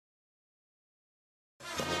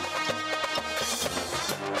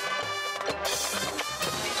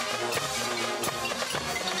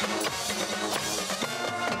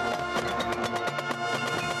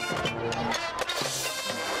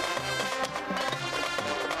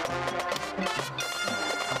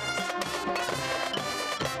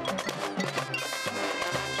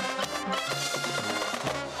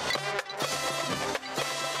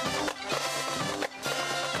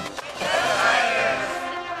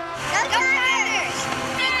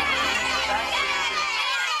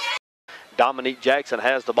Dominique Jackson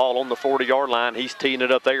has the ball on the 40-yard line. He's teeing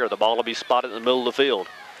it up there. The ball will be spotted in the middle of the field.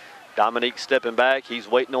 Dominique stepping back. He's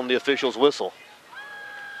waiting on the official's whistle.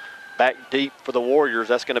 Back deep for the Warriors.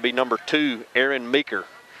 That's going to be number 2, Aaron Meeker.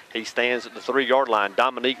 He stands at the 3-yard line.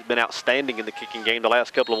 Dominique's been outstanding in the kicking game the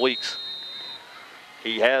last couple of weeks.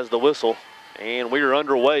 He has the whistle, and we are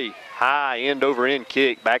underway. High end-over-end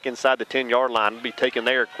kick back inside the 10-yard line. It'll be taken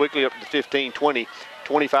there quickly up to the 15, 20,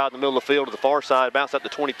 25 in the middle of the field to the far side. Bounce up the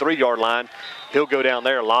 23-yard line. He'll go down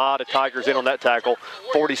there. A lot of Tigers in on that tackle.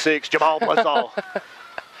 46, Jamal Buzzall,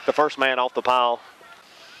 the first man off the pile.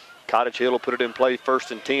 Cottage Hill will put it in play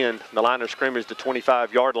 1st and 10. The line of scrimmage, the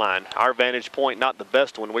 25-yard line. Our vantage point, not the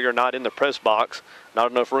best one. We are not in the press box.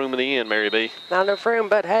 Not enough room in the end, Mary B. Not enough room,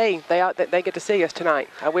 but hey, they get to see us tonight.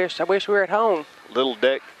 I wish we were at home. Little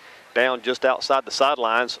deck down just outside the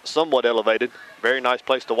sidelines, somewhat elevated. Very nice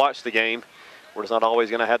place to watch the game. We're just not always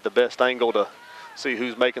going to have the best angle to see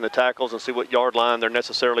who's making the tackles and see what yard line they're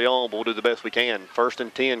necessarily on, but we'll do the best we can. 1st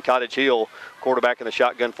and 10, Cottage Hill, quarterback in the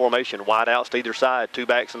shotgun formation. Wide outs to either side, 2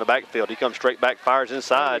 backs in the backfield. He comes straight back, fires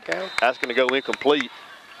inside. That's going to go incomplete,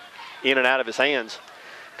 in and out of his hands.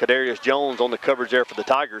 Kadarius Jones on the coverage there for the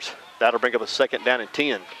Tigers. That'll bring up a 2nd down and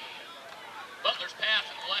 10. Butler's pass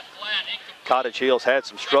in the left flat, incomplete. Cottage Hill's had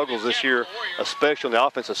some struggles this year, especially on the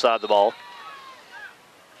offensive side of the ball.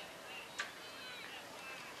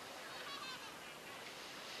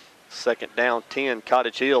 2nd down, 10,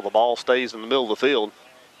 Cottage Hill. The ball stays in the middle of the field.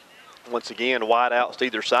 Once again, wide outs to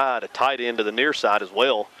either side, a tight end to the near side as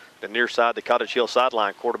well. The near side, the Cottage Hill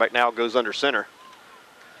sideline. Quarterback now goes under center.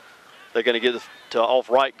 They're going to get to off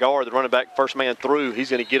right guard. The running back, first man through. He's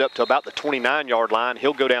going to get up to about the 29-yard line.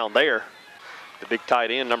 He'll go down there. The big tight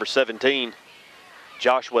end, number 17,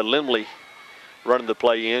 Joshua Limley, running the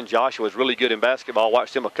play in. Joshua's really good in basketball.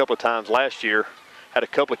 Watched him a couple of times last year. Had a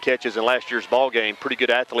couple of catches in last year's ball game. Pretty good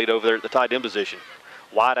athlete over there at the tight end position.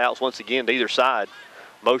 Wide outs once again to either side.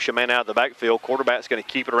 Motion man out of the backfield. Quarterback's going to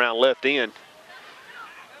keep it around left end.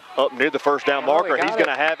 Up near the 1st down marker. He's going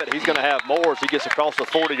to have it. He's going to have more as he gets across the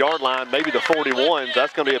 40-yard line, maybe the 41.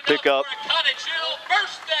 That's going to be a pickup.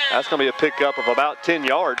 That's going to be a pickup of about 10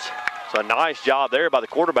 yards. So a nice job there by the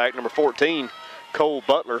quarterback, number 14, Cole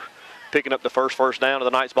Butler, picking up the first down of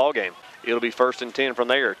the night's ball game. It'll be 1st and 10 from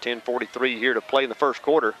there. 10:43 here to play in the first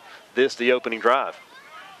quarter. This the opening drive.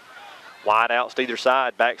 Wide outs to either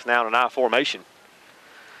side. Backs now in an I formation.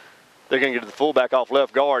 They're going to get to the fullback off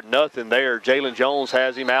left guard. Nothing there. Jalen Jones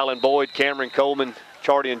has him. Allen Boyd, Cameron Coleman,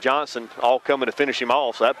 Chardian Johnson all coming to finish him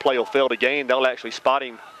off. So that play will fail to gain. They'll actually spot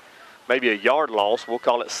him maybe a yard loss. We'll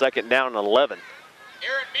call it 2nd down and 11.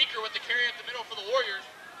 Aaron Meeker with the carry up the middle for the Warriors.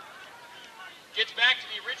 Gets back to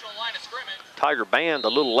the original line of scrimmage. Tiger Band a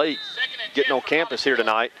little late getting on campus here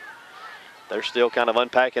tonight. They're still kind of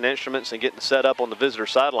unpacking instruments and getting set up on the visitor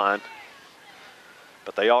sideline.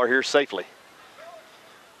 But they are here safely.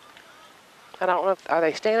 I don't know are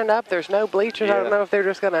they standing up? There's no bleachers. Yeah. I don't know if they're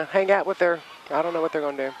just going to hang out with their, I don't know what they're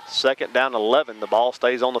going to do. 2nd down 11. The ball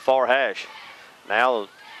stays on the far hash. Now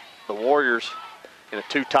the Warriors in a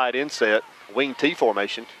 2 tight end set, wing T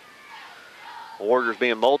formation. Warriors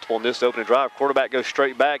being multiple in this opening drive. Quarterback goes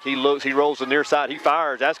straight back. He looks, he rolls to the near side. He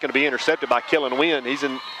fires. That's going to be intercepted by Kellen Wynn. He's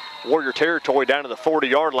in Warrior territory down to the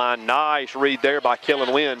 40-yard line. Nice read there by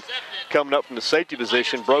Kellen Wynn. Coming up from the safety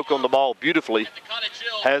position. Broke on the ball beautifully.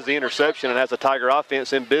 Has the interception and has the Tiger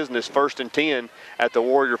offense in business. 1st and 10 at the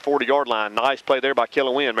Warrior 40-yard line. Nice play there by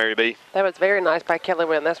Kellen Wynn, Mary B. That was very nice by Kellen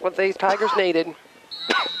Wynn. That's what these Tigers needed.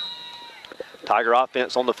 Tiger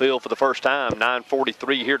offense on the field for the first time.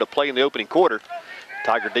 9:43 here to play in the opening quarter.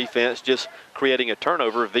 Tiger defense just creating a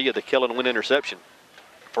turnover via the Kellen Wynn interception.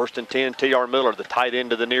 1st and 10, T.R. Miller, the tight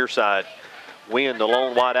end to the near side. Wynn, the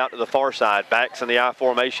lone wide out to the far side. Backs in the I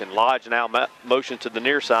formation. Lodge now motions to the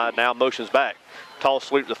near side, now motions back. Toss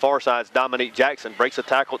sweep to the far side. Dominique Jackson breaks a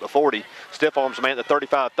tackle at the 40. Stiff arms man at the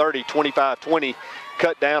 35-30, 25-20.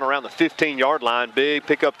 Cut down around the 15-yard line. Big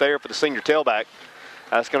pickup there for the senior tailback.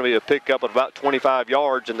 That's going to be a pickup of about 25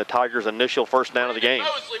 yards in the Tigers' initial 1st down of the game.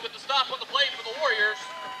 Mosley with the stop on the play for the Warriors.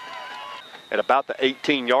 At about the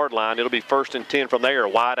 18-yard line, it'll be 1st and 10 from there.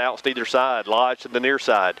 Wide outs to either side. Lodge to the near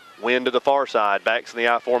side. Wynn to the far side. Backs in the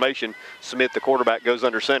I formation. Smith, the quarterback, goes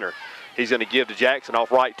under center. He's going to give to Jackson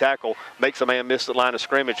off right tackle. Makes a man miss the line of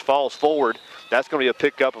scrimmage. Falls forward. That's going to be a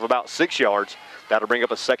pickup of about 6 yards. That'll bring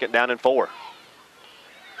up a 2nd down and 4.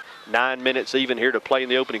 9 minutes even here to play in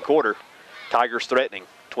the opening quarter. Tigers threatening.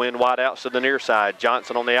 Twin wide outs to the near side.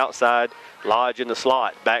 Johnson on the outside. Lodge in the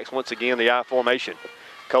slot. Backs once again the I formation.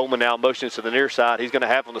 Coleman now motions to the near side. He's going to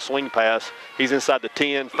have on the swing pass. He's inside the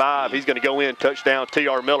 10-5. He's going to go in. Touchdown,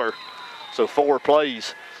 T.R. Miller. So 4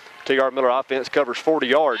 plays. T.R. Miller offense covers 40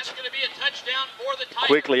 yards. That's going to be a touchdown. for the Tigers.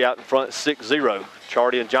 quickly out in front 6-0.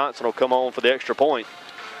 Chardy and Johnson will come on for the extra point.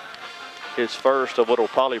 His first of what will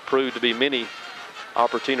probably prove to be many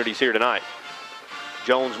opportunities here tonight.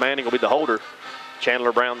 Jones Manning will be the holder.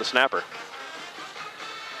 Chandler Brown the snapper.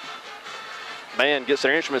 Band gets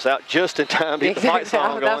their instruments out just in time to get the fight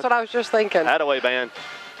song going. That's what I was just thinking. Attaway band.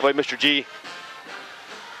 Away Mr. G.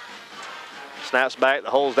 Snaps back, the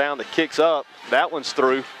hole's down, the kick's up. That one's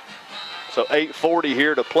through. So 8:40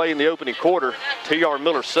 here to play in the opening quarter. T.R.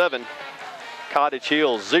 Miller 7, Cottage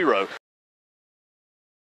Hill 0.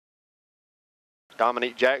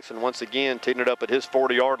 Dominique Jackson once again teeing it up at his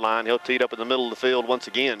 40-yard line. He'll tee it up in the middle of the field once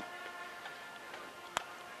again.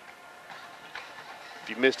 If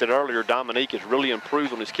you missed it earlier, Dominique has really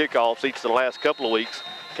improved on his kickoffs each of the last couple of weeks,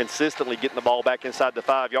 consistently getting the ball back inside the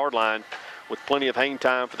 5-yard line with plenty of hang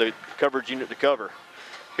time for the coverage unit to cover.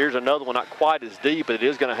 Here's another one, not quite as deep, but it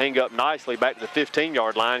is going to hang up nicely back to the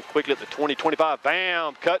 15-yard line. Quickly at the 20, 25,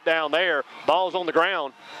 bam, cut down there. Ball's on the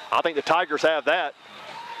ground. I think the Tigers have that.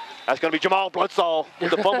 That's going to be Jamal Bloodsall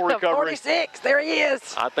with the fumble recovery. 46, there he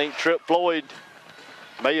is. I think Trip Floyd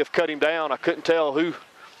may have cut him down. I couldn't tell who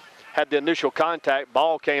had the initial contact.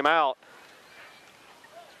 Ball came out.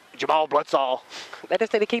 Jamal Bloodsall. They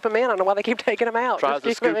just need to keep him in. I don't know why they keep taking him out. Tries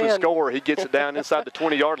to scoop and score. He gets it down inside the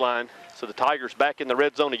 20-yard line. So the Tigers back in the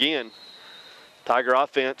red zone again. Tiger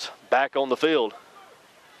offense back on the field.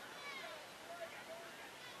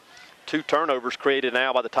 2 turnovers created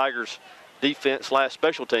now by the Tigers defense /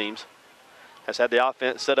 special teams. Has had the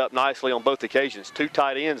offense set up nicely on both occasions. 2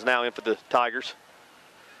 tight ends now in for the Tigers.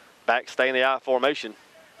 Back stay in the I formation.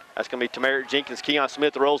 That's going to be Tamarick Jenkins. Keon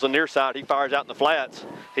Smith rolls on the near side. He fires out in the flats.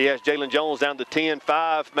 He has Jalen Jones down to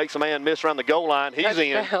 10-5. Makes a man miss around the goal line. He's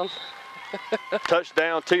Touchdown. in.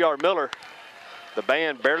 Touchdown, T.R. Miller. The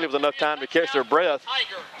band barely with enough time to catch their breath.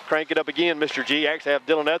 Crank it up again, Mr. G. Actually have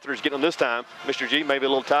Dylan Etheridge getting them this time. Mr. G may be a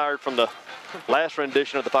little tired from the last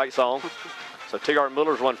rendition of the fight song. So T.R.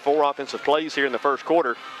 Miller's run 4 offensive plays here in the first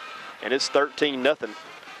quarter, and it's 13-0.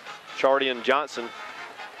 Chardy and Johnson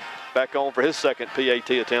back on for his second PAT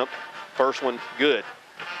attempt. First one good.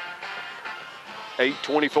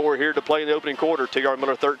 8:24 here to play in the opening quarter. T.R.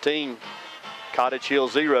 Miller 13, Cottage Hill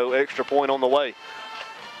 0, extra point on the way.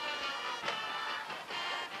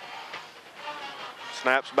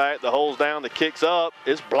 Snaps back, the hole's down, the kick's up.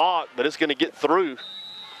 It's blocked, but it's going to get through.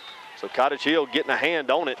 So Cottage Hill getting a hand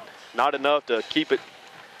on it. Not enough to keep it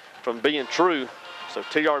from being true. So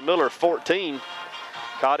T.R. Miller 14,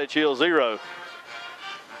 Cottage Hill 0.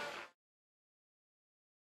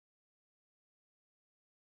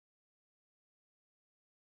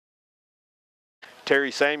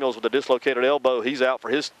 Terry Samuels with a dislocated elbow. He's out for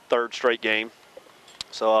his 3rd straight game.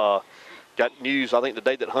 So got news, I think,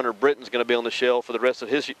 today that Hunter Britton's going to be on the shelf for the rest of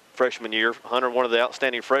his freshman year. Hunter, one of the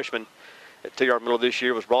outstanding freshmen at T.R. Miller this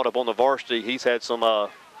year, was brought up on the varsity. He's had some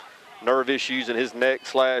nerve issues in his neck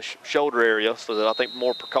 / shoulder area, so that I think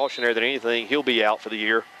more precautionary than anything, he'll be out for the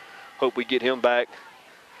year. Hope we get him back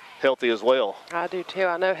healthy as well. I do too.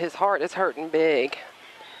 I know his heart is hurting big.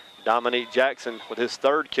 Dominique Jackson with his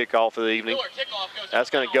 3rd kickoff of the evening.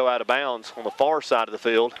 That's going to go out of bounds on the far side of the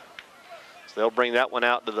field. So they'll bring that one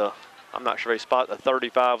out to the, I'm not sure they spot the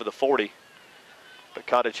 35 or the 40. But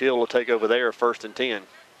Cottage Hill will take over there, 1st and 10.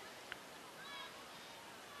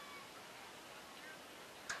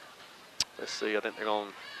 Let's see, I think they're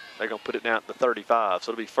going to put it down at the 35.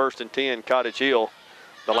 So it'll be 1st and 10, Cottage Hill.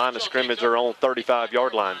 The line of scrimmage are on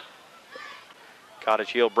 35-yard line. Cottage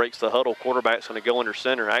Hill breaks the huddle. Quarterback's going to go under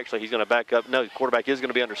center. Actually, he's going to back up. No, quarterback is going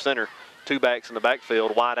to be under center. 2 backs in the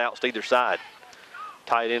backfield, wide outs to either side.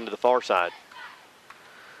 Tight end to the far side.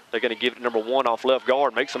 They're going to give it number 1 off left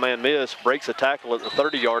guard. Makes a man miss. Breaks a tackle at the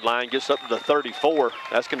 30-yard line. Gets up to the 34.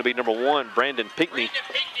 That's going to be number 1, Brandon Pinkney.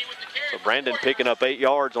 So Brandon picking up 8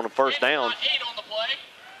 yards on the first down.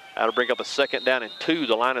 That'll bring up a 2nd down and 2.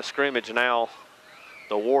 The line of scrimmage now,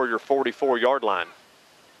 the Warrior 44-yard line.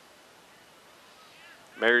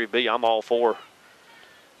 Mary B, I'm all for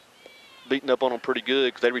beating up on them pretty good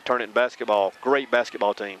because they return it in basketball. Great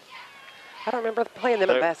basketball team. I don't remember playing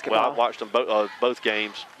them in basketball. Well, I've watched them both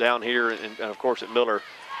games down here and, of course, at Miller,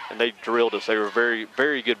 and they drilled us. They were a very,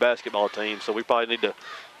 very good basketball team, so we probably need to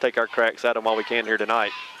take our cracks at them while we can here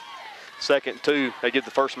tonight. 2nd and 2, they get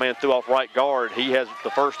the first man through off right guard. He has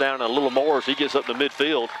the first down and a little more as he gets up to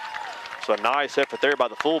midfield. So a nice effort there by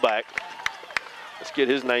the fullback. Let's get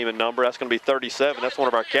his name and number. That's going to be 37. That's one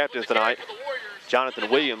of our captains tonight,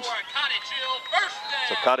 Jonathan Williams.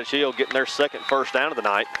 So Cottage Hill getting their 2nd first down of the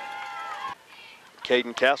night.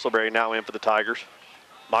 Caden Castleberry now in for the Tigers.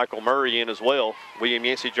 Michael Murray in as well. William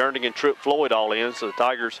Yancey Jernigan and Trip Floyd all in. So the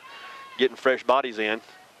Tigers getting fresh bodies in.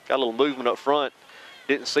 Got a little movement up front.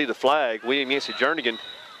 didn't see the flag. William Yancey Jernigan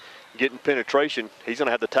getting penetration. He's going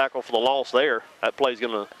to have the tackle for the loss there. That play's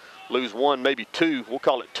going to lose one, maybe two. We'll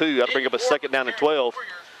call it two. That'll bring up a second down and 12.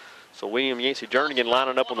 So William Yancey Jernigan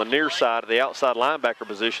lining up on the near side of the outside linebacker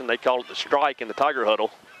position. They call it the strike in the Tiger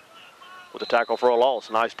huddle with a tackle for a loss.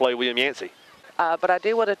 Nice play, William Yancey. But I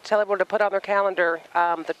do want to tell everyone to put on their calendar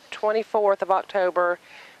the 24th of October.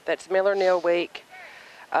 That's Miller Neal Week.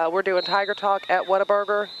 We're doing Tiger Talk at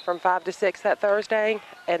Whataburger from 5 to 6 that Thursday,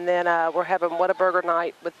 and then we're having Whataburger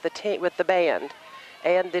night with the band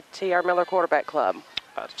and the T.R. Miller Quarterback Club.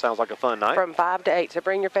 That sounds like a fun night. From 5 to 8. So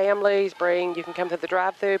bring your families. You can come to the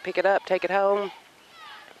drive-thru, pick it up, take it home,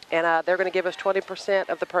 and they're going to give us 20%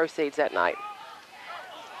 of the proceeds that night.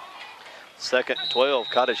 Second and 12.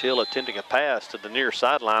 Cottage Hill attempting a pass to the near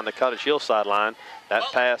sideline, the Cottage Hill sideline. That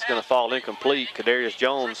pass going to fall incomplete. Kadarius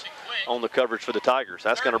Jones on the coverage for the Tigers.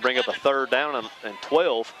 That's going to bring up a third down and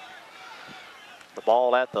 12. The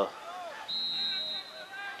ball at the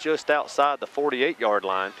just outside the 48-yard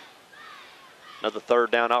line. Another third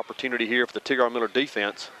down opportunity here for the T.R. Miller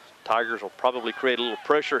defense. Tigers will probably create a little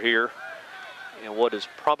pressure here in what is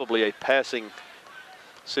probably a passing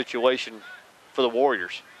situation for the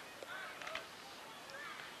Warriors.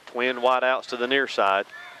 Twin wideouts to the near side,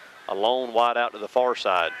 a lone wideout to the far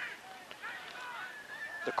side.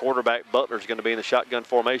 The quarterback, Butler, is going to be in the shotgun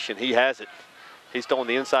formation. He has it. He's throwing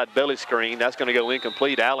the inside belly screen. That's going to go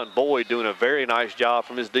incomplete. Allen Boyd doing a very nice job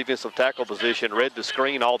from his defensive tackle position. Read the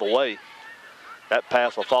screen all the way. That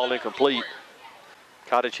pass will fall incomplete.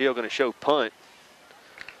 Cottage Hill going to show punt.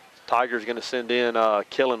 Tigers going to send in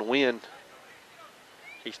Kellen Wynn.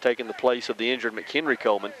 He's taking the place of the injured McHenry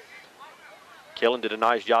Coleman. Kellen did a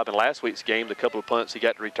nice job in last week's game, the couple of punts he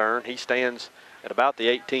got to return. He stands at about the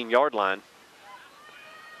 18-yard line.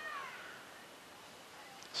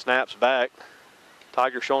 Snaps back.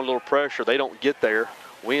 Tigers showing a little pressure. They don't get there.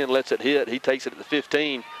 Wynn lets it hit. He takes it at the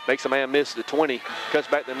 15, makes a man miss at the 20, cuts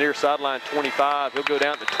back to the near sideline, 25. He'll go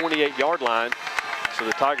down to the 28-yard line. So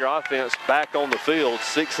the Tiger offense back on the field,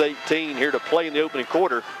 6:18 here to play in the opening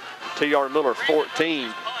quarter. T.R. Miller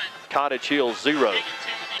 14, Cottage Hill 0.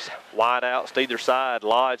 Wide outs to either side,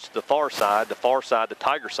 Lodge to the far side, the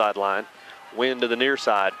Tiger sideline. Wynn to the near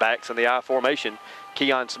side, backs in the I formation.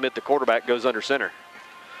 Keon Smith, the quarterback, goes under center.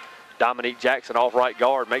 Dominique Jackson off right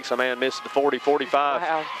guard, makes a man miss at the 40, 45,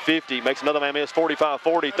 Wow. 50, makes another man miss, 45,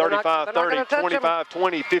 40, 35, 30, 25,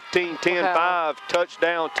 20, 15, 10, Wow. 5.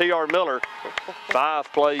 Touchdown, T.R. Miller.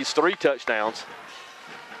 5 plays, 3 touchdowns.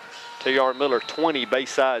 T.R. Miller 20,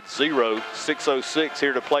 Bayside 0, 6:06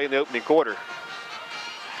 here to play in the opening quarter.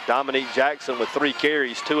 Dominique Jackson with 3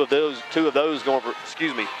 carries, one of those going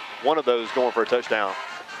for a touchdown.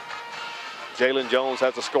 Jalen Jones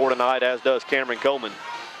has a score tonight, as does Cameron Coleman.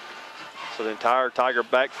 So the entire Tiger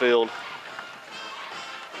backfield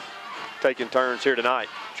taking turns here tonight.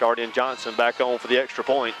 Chardian Johnson back on for the extra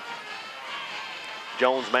point.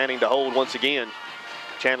 Jones manning to hold once again.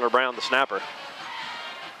 Chandler Brown, the snapper.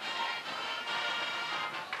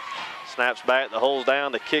 Snaps back, the hole's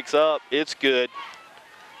down, the kick's up, it's good.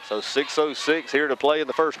 So 6:06 here to play in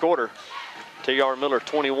the first quarter. T.R. Miller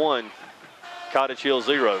 21, Cottage Hill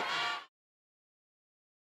 0.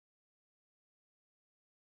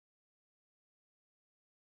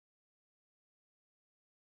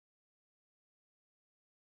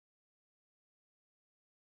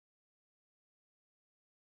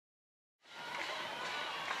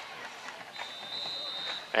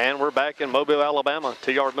 And we're back in Mobile, Alabama.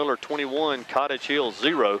 T.R. Miller 21, Cottage Hill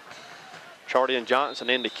 0. Chardian Johnson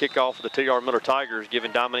in to kick off for the T.R. Miller Tigers,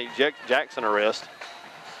 giving Dominique Jackson a rest.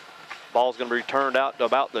 Ball's going to be returned out to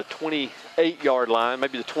about the 28-yard line,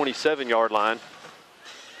 maybe the 27-yard line.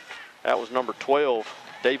 That was number 12,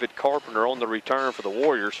 David Carpenter, on the return for the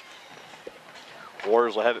Warriors.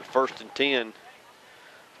 Warriors will have it 1st and 10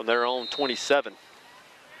 from their own 27.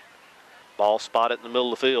 Ball spotted in the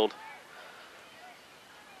middle of the field.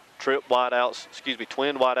 Twin wideouts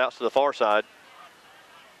to the far side.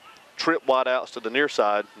 Trip wideouts to the near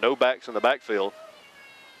side. No backs in the backfield.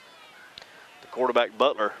 The quarterback,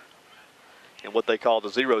 Butler, in what they call the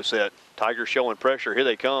 0 set. Tigers showing pressure. Here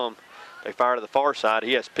they come. They fire to the far side.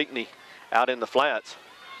 He has Pinckney out in the flats.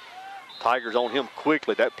 Tigers on him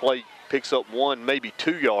quickly. That play picks up 1, maybe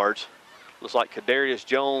 2 yards. Looks like Kadarius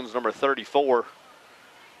Jones, number 34,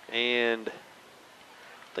 and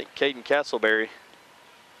I think Caden Castleberry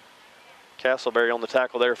on the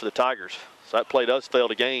tackle there for the Tigers. So that play does fail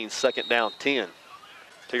to gain. 2nd down 10.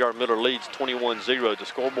 T.R. Miller leads 21-0. The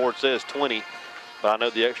scoreboard says 20, but I know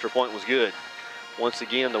the extra point was good. Once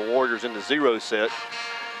again, the Warriors in the 0 set.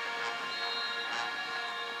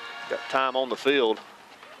 Got time on the field.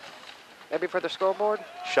 Maybe for the scoreboard?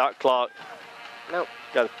 Shot clock. Nope.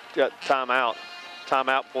 Got timeout.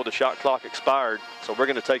 Timeout before the shot clock expired. So we're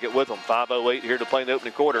going to take it with them. 5:08 here to play in the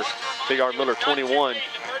opening quarter. T.R. Miller 21,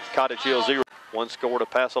 Cottage Hill 0. One score to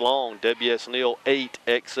pass along. W.S. Neal 8,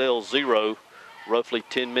 XL 0. Roughly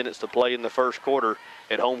 10 minutes to play in the first quarter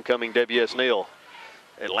at homecoming W.S. Neal.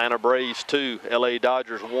 Atlanta Braves 2, LA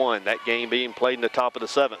Dodgers 1. That game being played in the top of the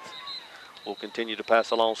 7th. We'll continue to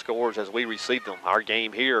pass along scores as we receive them. Our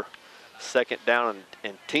game here, 2nd down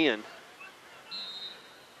and 10.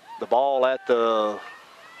 The ball at the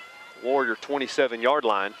Warrior 27-yard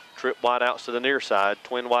line. Trip wideouts to the near side,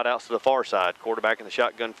 twin wideouts to the far side. Quarterback in the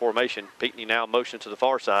shotgun formation. Pinckney now motions to the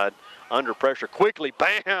far side. Under pressure, quickly,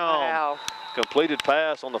 bam! Wow. Completed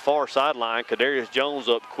pass on the far sideline. Kadarius Jones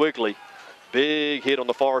up quickly. Big hit on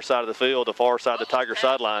the far side of the field, the far side of the Tiger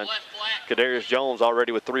sideline. Kadarius Jones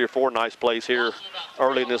already with 3 or 4 nice plays here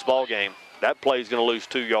early in this ball game. That play is going to lose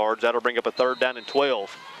 2 yards. That'll bring up a 3rd down and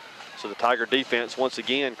 12. So the Tiger defense once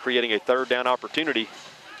again creating a 3rd down opportunity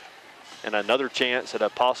and another chance at a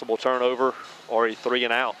possible turnover or a 3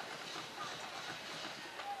 and out.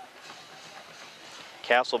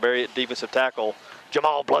 Castleberry at defensive tackle.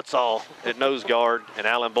 Jamal Bloodsaw at nose guard, and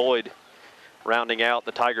Alan Boyd rounding out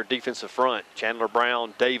the Tiger defensive front. Chandler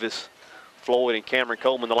Brown, Davis, Floyd, and Cameron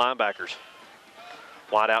Coleman, the linebackers.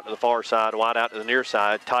 Wide out to the far side, wide out to the near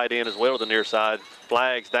side, tight end as well to the near side.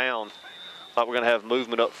 Flags down. Thought we're going to have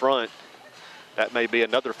movement up front. That may be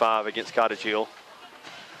another 5 against Cottage Hill.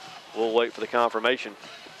 We'll wait for the confirmation.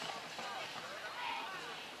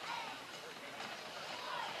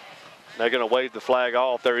 They're going to wave the flag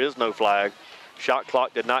off. There is no flag. Shot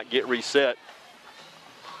clock did not get reset.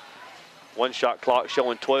 One shot clock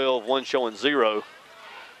showing 12, one showing 0.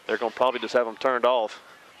 They're going to probably just have them turned off.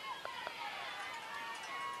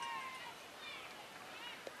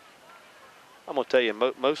 I'm going to tell you,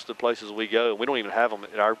 most of the places we go, we don't even have them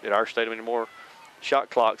at our stadium anymore. Shot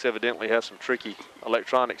clocks evidently have some tricky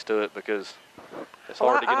electronics to it because it's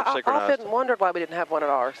hard to get them synchronized. I often wondered why we didn't have one at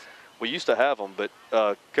ours. We used to have them,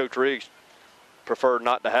 but Coach Riggs preferred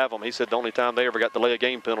not to have them. He said the only time they ever got delay of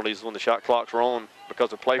game penalties is when the shot clocks were on because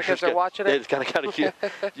the players because they're watching it. They kind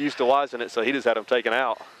of used to watching it, so he just had them taken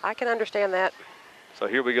out. I can understand that. So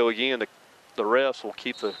here we go again. The refs will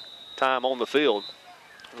keep the time on the field.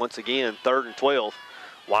 Once again, 3rd and 12.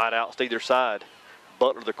 Wide outs to either side.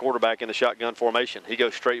 Butler, the quarterback, in the shotgun formation. He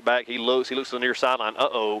goes straight back. He looks to the near sideline.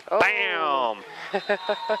 Uh-oh. Oh. Bam!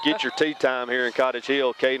 Get your tea time here in Cottage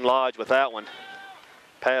Hill. Caden Lodge with that one.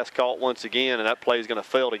 Pass caught once again, and that play is going to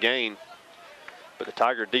fail to gain. But the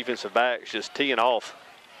Tiger defensive backs just teeing off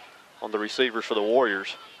on the receivers for the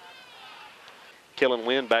Warriors. Kellen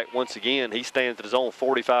Wynn back once again. He stands at his own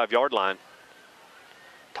 45-yard line.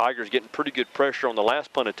 Tigers getting pretty good pressure on the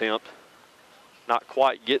last punt attempt. Not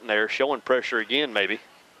quite getting there, showing pressure again maybe.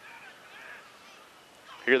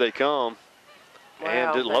 Here they come. Wow,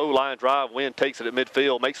 and the low line drive, Wynn takes it at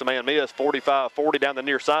midfield, makes a man miss, 45-40 down the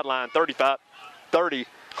near sideline, 35-30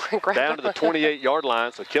 down to the 28-yard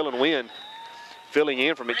line. So Kellen Wynn filling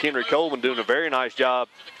in for McHenry Coleman, doing a very nice job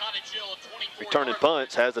returning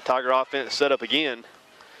punts, has the Tiger offense set up again,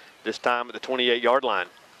 this time at the 28-yard line.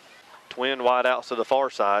 Twin wideouts to the far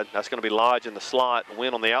side. That's going to be Lodge in the slot,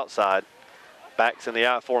 Wynn on the outside. Backs in the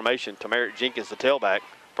I formation. Tamarick Jenkins, the tailback.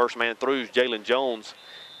 First man through is Jalen Jones.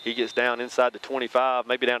 He gets down inside the 25,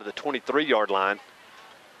 maybe down to the 23-yard line.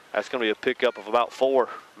 That's going to be a pickup of about 4,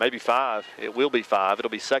 maybe 5. It will be 5. It'll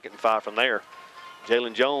be 2nd and 5 from there.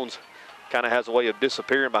 Jalen Jones kind of has a way of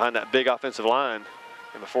disappearing behind that big offensive line.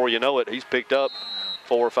 And before you know it, he's picked up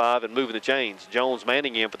 4 or 5 and moving the chains. Jones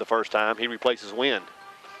manning in for the first time. He replaces Wynn.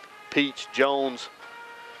 Peach, Jones,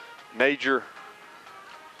 Major,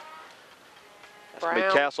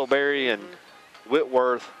 Castleberry, and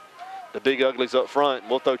Whitworth, the big uglies up front.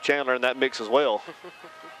 We'll throw Chandler in that mix as well.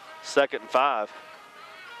 2nd and 5.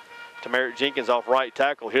 Tamarick Jenkins off right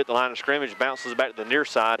tackle, hit the line of scrimmage, bounces back to the near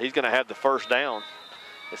side. He's going to have the first down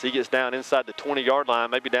as he gets down inside the 20-yard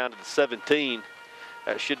line, maybe down to the 17.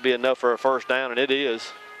 That should be enough for a first down, and it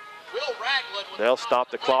is. They'll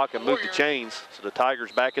stop the clock and move the chains. So the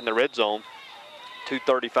Tigers back in the red zone.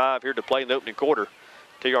 2:35 here to play in the opening quarter.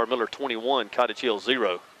 T.R. Miller 21, Cottage Hill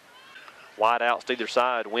 0. Wide outs to either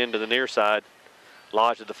side, Wynn to the near side,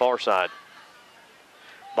 Lodge to the far side.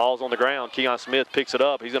 Ball's on the ground. Keon Smith picks it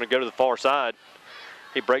up. He's going to go to the far side.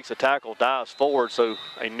 He breaks the tackle, dives forward, so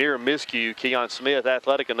a near miscue. Keon Smith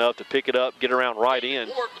athletic enough to pick it up, get around right in.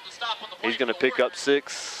 He's going to pick up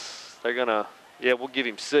 6. They're going to, yeah, we'll give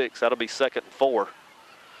him 6. That'll be 2nd and 4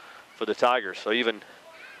 for the Tigers. So even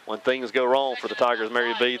when things go wrong for the Tigers,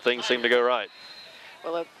 Mary B, things seem to go right.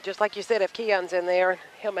 Well, just like you said, if Keon's in there,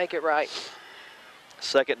 he'll make it right.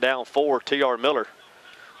 Second down 4, T.R. Miller.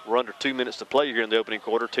 We're under 2 minutes to play here in the opening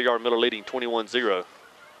quarter. T.R. Miller leading 21-0.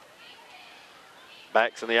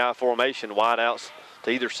 Backs in the I formation, wide outs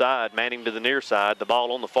to either side, Manning to the near side, the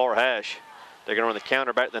ball on the far hash. They're going to run the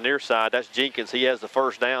counter back to the near side. That's Jenkins. He has the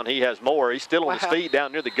first down. He has more. He's still on his feet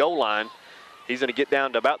down near the goal line. He's going to get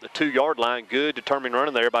down to about the 2-yard line. Good determined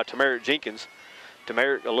running there by Tamarick Jenkins.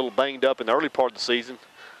 Tamarick a little banged up in the early part of the season.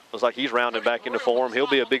 Looks like he's rounding back into form. He'll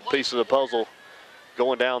be a big piece of the puzzle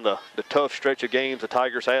going down the tough stretch of games the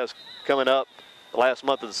Tigers has coming up the last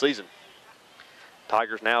month of the season.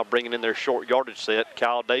 Tigers now bringing in their short yardage set.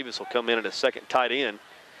 Kyle Davis will come in at a second tight end.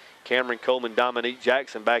 Cameron Coleman, Dominique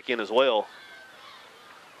Jackson back in as well.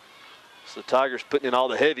 So the Tigers putting in all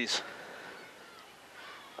the heavies.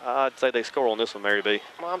 I'd say they score on this one, Mary B.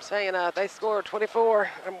 Well, I'm saying they scored 24.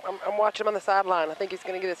 I'm watching him on the sideline. I think he's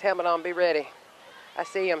going to get his helmet on, be ready. I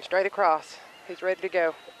see him straight across. He's ready to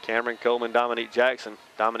go. Cameron Coleman, Dominique Jackson.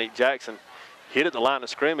 Dominique Jackson hit at the line of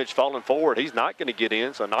scrimmage, falling forward. He's not going to get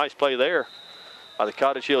in, so nice play there by the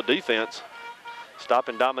Cottage Hill defense.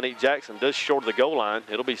 Stopping Dominique Jackson just short of the goal line.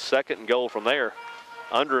 It'll be second and goal from there.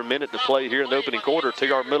 Under a minute to play here in the opening quarter.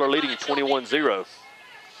 T.R. Miller leading 21-0.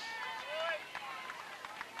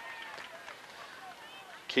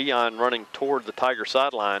 Keon running toward the Tiger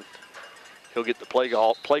sideline. He'll get the play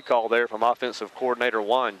call there from offensive coordinator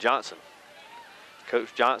Juan Johnson.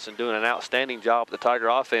 Coach Johnson doing an outstanding job with the Tiger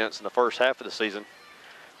offense in the first half of the season,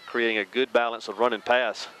 creating a good balance of run and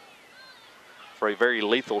pass for a very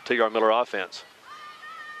lethal T.R. Miller offense.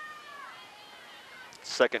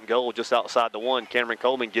 Second goal just outside the 1. Cameron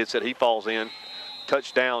Coleman gets it. He falls in.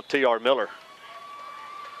 Touchdown, T.R. Miller.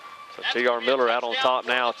 So T.R. Miller out on top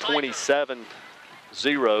now, 27-0.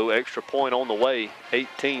 Extra point on the way.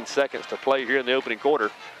 18 seconds to play here in the opening quarter.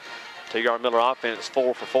 T.R. Miller offense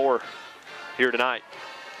 4 for 4 here tonight.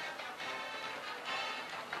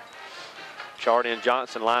 Chardon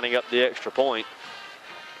Johnson lining up the extra point.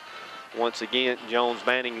 Once again, Jones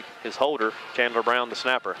Manning his holder. Chandler Brown the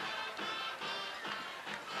snapper.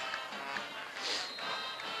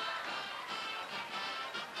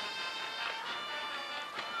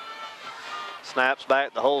 Snaps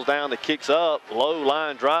back, the hole's down, the kick's up, low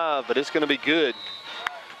line drive, but it's going to be good.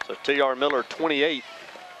 So T.R. Miller 28,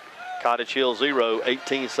 Cottage Hill 0,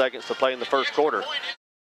 18 seconds to play in the first quarter.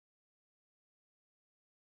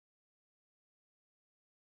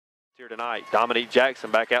 Here tonight, Dominique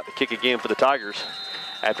Jackson back out to kick again for the Tigers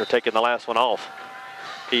after taking the last one off.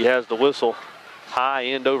 He has the whistle, high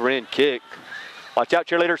end over end kick. Watch out,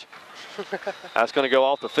 cheerleaders. That's going to go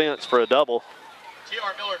off the fence for a double.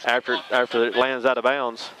 After it lands out of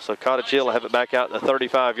bounds. So Cottage Hill will have it back out at the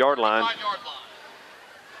 35-yard line.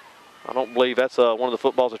 I don't believe that's one of the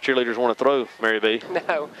footballs the cheerleaders want to throw, Mary B.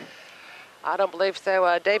 No, I don't believe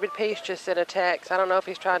so. David Peace just sent a text. I don't know if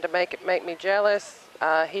he's trying to make me jealous.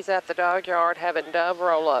 He's at the dog yard having Dove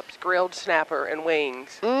roll-ups, grilled snapper, and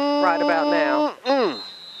wings right about now.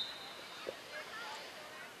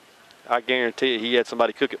 I guarantee you he had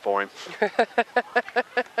somebody cook it for him.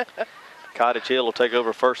 Cottage Hill will take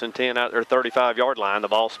over 1st and 10 out their 35-yard line. The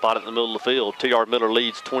ball spotted in the middle of the field. T.R. Miller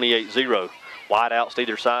leads 28-0. Wide outs to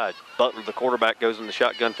either side. Butler, the quarterback, goes in the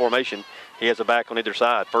shotgun formation. He has a back on either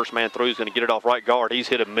side. First man through is going to get it off right guard. He's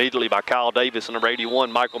hit immediately by Kyle Davis and number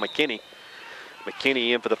 81, Michael McKinney.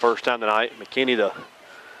 McKinney in for the first time tonight. McKinney, the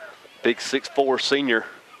big 6'4" senior,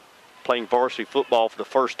 playing varsity football for the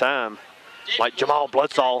first time. Like Jamal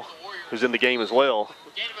Bloodsaw, who's in the game as well.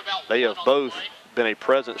 They have both been a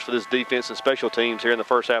presence for this defense and special teams here in the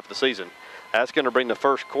first half of the season. That's going to bring the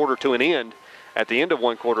first quarter to an end. At the end of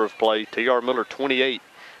one quarter of play, T.R. Miller 28,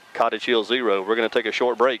 Cottage Hill 0. We're going to take a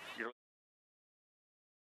short break.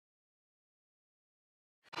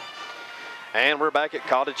 And we're back at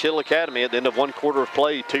Cottage Hill Academy at the end of one quarter of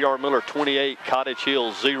play. T.R. Miller 28, Cottage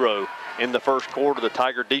Hill 0. In the first quarter, the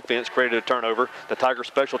Tiger defense created a turnover. The Tiger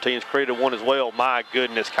special teams created one as well. My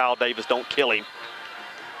goodness, Kyle Davis, don't kill him.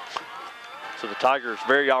 So the Tigers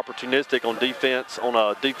very opportunistic on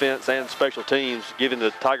defense and special teams, giving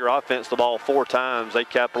the Tiger offense the ball 4 times. They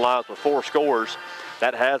capitalized with 4 scores.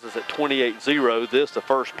 That has us at 28-0. This the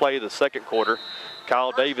first play of the second quarter.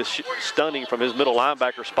 Kyle Davis stunning from his middle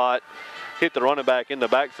linebacker spot, hit the running back in the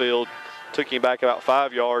backfield, took him back about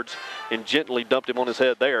 5 yards, and gently dumped him on his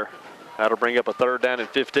head there. That'll bring up a 3rd down and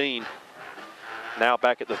 15. Now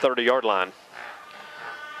back at the 30-yard line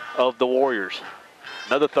of the Warriors.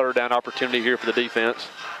 Another 3rd down opportunity here for the defense.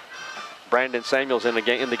 Brandon Samuels in the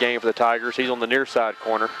game for the Tigers. He's on the near side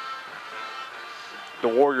corner. The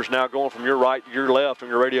Warriors now going from your right to your left on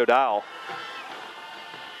your radio dial.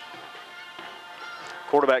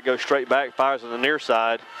 Quarterback goes straight back, fires on the near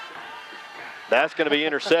side. That's going to be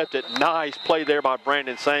intercepted. Nice play there by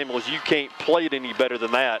Brandon Samuels. You can't play it any better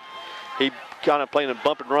than that. He kind of playing a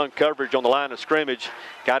bump and run coverage on the line of scrimmage,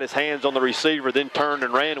 got his hands on the receiver, then turned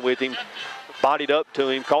and ran with him, bodied up to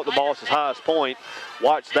him, caught the ball at his highest point.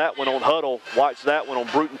 Watch that one on Huddle, watch that one on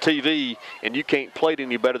Bruton TV, and you can't play it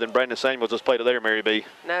any better than Brandon Samuels just played it there, Mary B.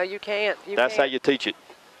 No, you can't. That's how you teach it.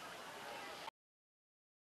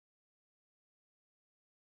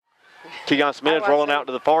 Keon Smith rolling out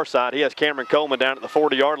to the far side. He has Cameron Coleman down at the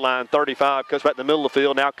 40-yard line, 35, cuts back to the middle of the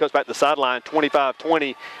field, now cuts back to the sideline,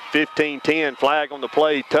 25-20, 15-10, flag on the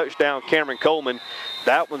play, touchdown Cameron Coleman.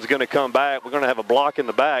 That one's going to come back. We're going to have a block in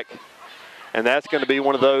the back, and that's going to be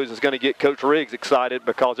one of those that's going to get Coach Riggs excited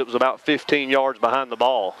because it was about 15 yards behind the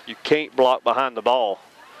ball. You can't block behind the ball.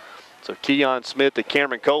 So Keon Smith and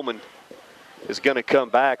Cameron Coleman is going to come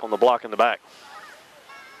back on the block in the back.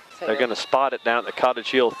 They're going to spot it down at the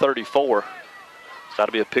Cottage Hill 34. So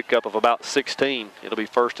that'll be a pickup of about 16. It'll be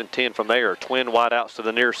 1st and 10 from there. Twin wideouts to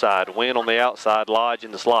the near side. Wynn on the outside, Lodge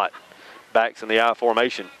in the slot. Backs in the I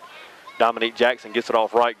formation. Dominique Jackson gets it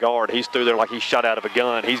off right guard. He's through there like he shot out of a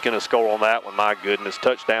gun. He's going to score on that one. My goodness.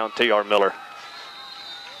 Touchdown, T.R. Miller.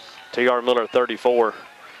 T.R. Miller 34.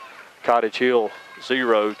 Cottage Hill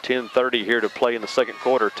 0. 10:30 here to play in the second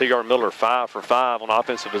quarter. T.R. Miller 5 for 5 on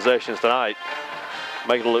offensive possessions tonight.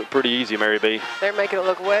 Making it look pretty easy, Mary B. They're making it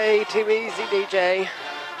look way too easy, DJ.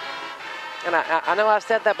 And I know I've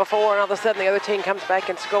said that before, and all of a sudden the other team comes back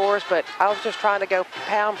and scores, but I was just trying to go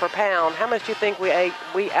pound for pound. How much do you think we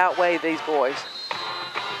outweigh these boys?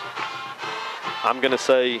 I'm going to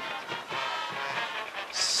say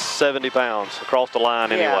 70 pounds across the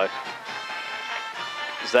line anyway.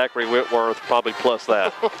 Zachary Whitworth probably plus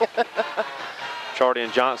that. Chardy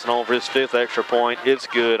and Johnson on for his 5th extra point. It's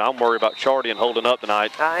good. I'm worried about Chardy and holding up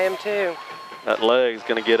tonight. I am too. That leg's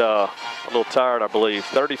going to get a little tired, I believe.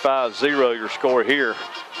 35-0 your score here.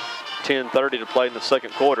 10:30 to play in the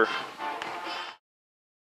second quarter.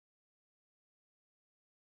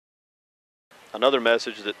 Another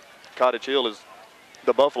message that Cottage Hill is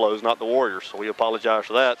the Buffaloes, not the Warriors, so we apologize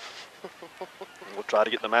for that. We'll try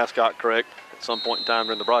to get the mascot correct at some point in time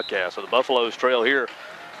during the broadcast. So the Buffaloes trail here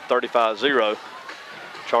 35-0.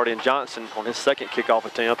 Chardy and Johnson on his second kickoff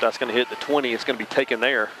attempt. That's going to hit the 20. It's going to be taken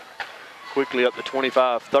there. Quickly up the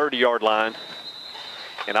 25, 30-yard line.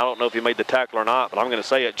 And I don't know if he made the tackle or not, but I'm going to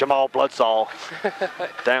say it. Jamal Bloodsaw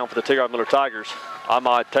down for the T.R. Miller Tigers.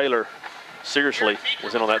 Ahmad Taylor seriously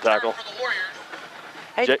was in on that tackle.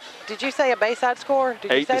 Hey, did you say a Bayside score?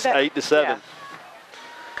 Did you say that? 8-7. Yeah.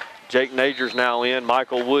 Jake Nager's now in.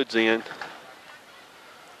 Michael Woods in.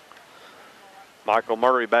 Michael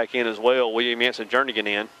Murray back in as well. William Yanson Jernigan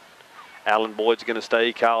in. Alan Boyd's going to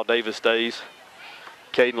stay. Kyle Davis stays.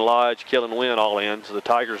 Caden Lodge, Kellen Wynn all in. So the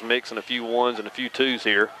Tigers mixing a few ones and a few twos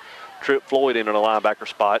here. Trip Floyd in at a linebacker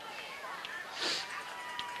spot.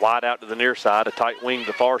 Wide out to the near side. A tight wing to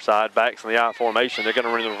the far side. Backs in the I formation. They're going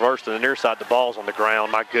to run the reverse to the near side. The ball's on the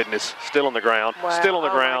ground. My goodness. Still on the ground. Wow. Still on the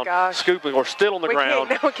ground. Scooping or still on the ground.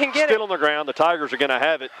 We can get still on the ground. The Tigers are going to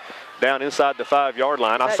have it down inside the 5-yard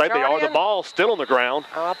line. I say they are. The ball's still on the ground.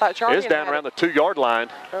 Oh, I thought Charlie is down around the 2-yard line.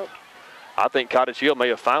 Oh. I think Cottage Hill may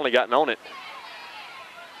have finally gotten on it.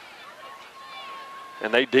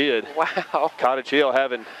 And they did. Wow. Cottage Hill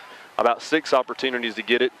having about 6 opportunities to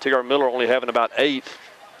get it. T.R. Miller only having about 8.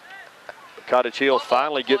 Cottage Hill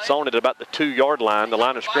finally gets on it at about the 2-yard line. The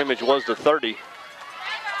line of scrimmage was the 30.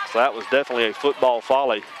 So that was definitely a football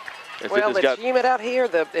folly. Well, it's humid out here.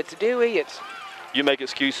 It's dewy. You make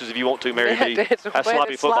excuses if you want to, Mary B. That's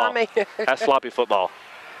sloppy football. Slimy. That's sloppy football.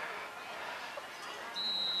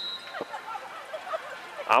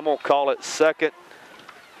 I'm going to call it 2nd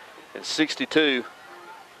and 62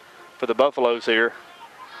 for the Buffaloes here.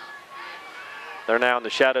 They're now in the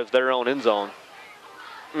shadow of their own end zone.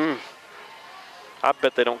 I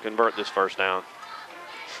bet they don't convert this first down.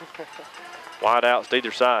 Wide outs to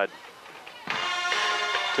either side.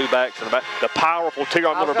 2 backs in the back. The powerful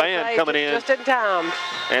T.R. Miller band coming in. Just in time.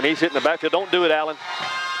 And he's hitting the backfield. Don't do it, Allen.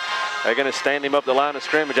 They're going to stand him up the line of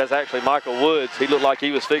scrimmage. That's actually Michael Woods. He looked like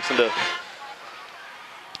he was fixing to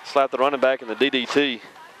slap the running back in the DDT.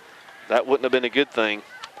 That wouldn't have been a good thing.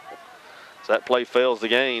 So that play fails the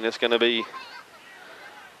gain. It's going to be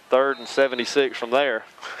 3rd and 76 from there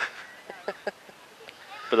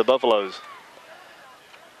for the Buffaloes.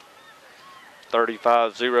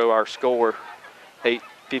 35-0 our score.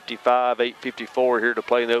 8:55, 8:54 here to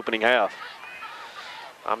play in the opening half.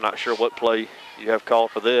 I'm not sure what play you have called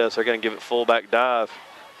for this. They're going to give it fullback dive.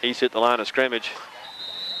 He's hit the line of scrimmage.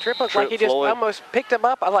 Tripp looked like he just almost picked him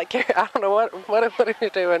up. I don't know what he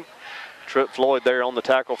was doing. Tripp Floyd there on the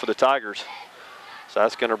tackle for the Tigers. So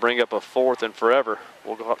that's going to bring up a 4th and forever.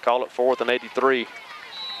 We'll call it 4th and 83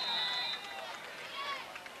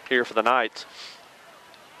 here for the Knights.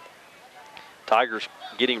 Tigers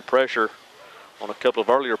getting pressure on a couple of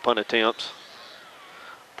earlier punt attempts.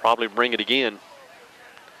 Probably bring it again.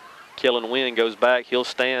 Kellen Wynn goes back. He'll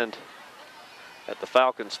stand at the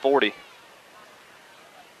Falcons 40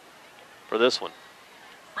 for this one.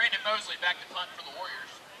 Brandon Mosley back to punt for the Warriors.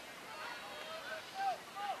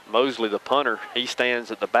 Mosley, the punter, he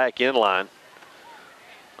stands at the back end line.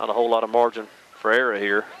 Not a whole lot of margin for error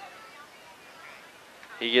here.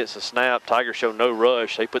 He gets a snap. Tigers show no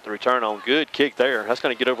rush. They put the return on. Good kick there. That's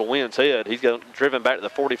going to get over Wynn's head. He's driven back to the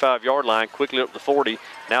 45-yard line, quickly up to the 40.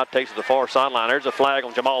 Now takes it to the far sideline. There's a flag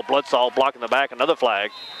on Jamal Bloodsaw blocking the back. Another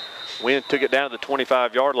flag. Wynn took it down to the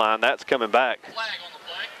 25-yard line. That's coming back. Flag on the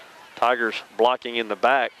play. Tigers blocking in the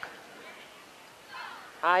back.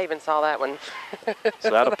 I even saw that one.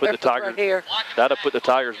 So that'll put the Tigers. Here. That'll put the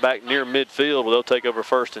Tigers back near midfield where they'll take over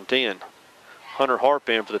 1st and 10. Hunter Harp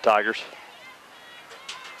in for the Tigers.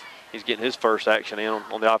 He's getting his first action in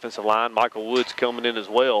on the offensive line. Michael Woods coming in as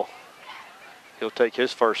well. He'll take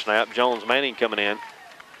his first snap. Jones Manning coming in.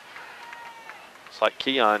 It's like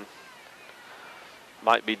Keon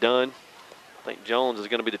might be done. I think Jones is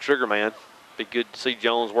going to be the trigger man. Be good to see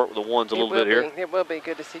Jones work with the ones a little bit here. It will be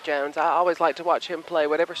good to see Jones. I always like to watch him play,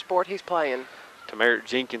 whatever sport he's playing. Tamarick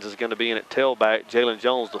Jenkins is going to be in at tailback. Jalen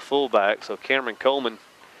Jones the fullback. So Cameron Coleman,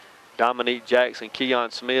 Dominique Jackson,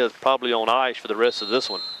 Keon Smith probably on ice for the rest of this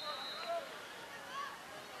one.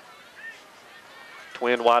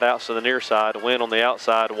 Twin wideouts to the near side. Wynn on the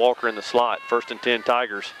outside. Walker in the slot. 1st and 10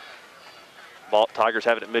 Tigers. Tigers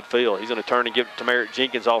have it at midfield. He's going to turn and give Tamarick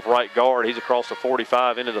Jenkins off right guard. He's across the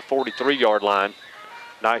 45 into the 43-yard line.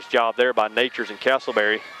 Nice job there by Natures and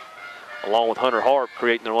Castleberry, along with Hunter Harp,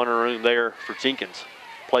 creating the running room there for Jenkins.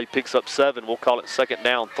 Play picks up 7. We'll call it 2nd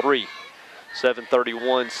down 3.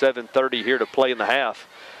 7:31, 7:30 here to play in the half.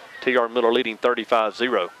 TR Miller leading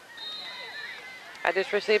 35-0. I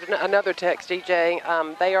just received another text, DJ.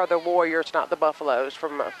 They are the Warriors, not the Buffaloes,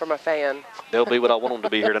 from a fan. They'll be what I want them to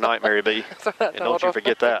be here tonight, Mary B. And don't you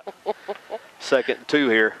forget that. 2nd and 2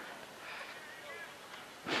 here.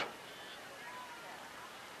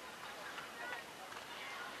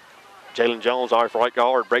 Jalen Jones, our right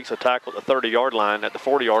guard, breaks a tackle at the 30-yard line, at the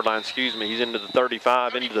 40-yard line, excuse me. He's into the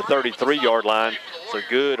 35, into the 33-yard line. So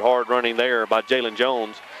good hard running there by Jalen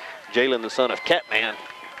Jones. Jalen, the son of Catman.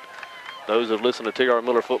 Those who have listened to TR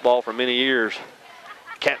Miller football for many years,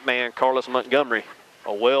 Catman Carlos Montgomery,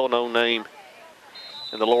 a well-known name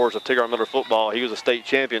in the lores of TR Miller football. He was a state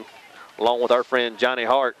champion, along with our friend Johnny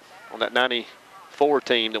Hart on that 94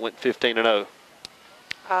 team that went 15-0.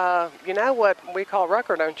 You know what we call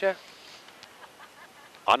Rucker, don't you?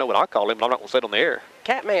 I know what I call him, but I'm not going to say it on the air.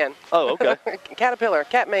 Catman. Oh, okay. Caterpillar,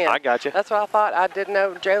 Catman. I got you. That's what I thought. I didn't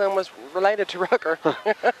know Jalen was related to Rucker.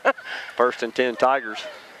 1st and 10 Tigers.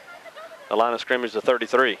 The line of scrimmage to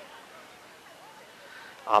 33.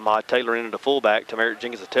 Ahmad Taylor into the fullback. Tamarick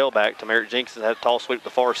Jenkins the tailback. Tamarick Jenkins had a toss sweep to the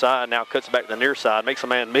far side. Now cuts it back to the near side. Makes a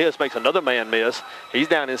man miss. Makes another man miss. He's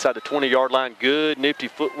down inside the 20-yard line. Good nifty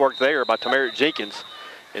footwork there by Tamarick Jenkins.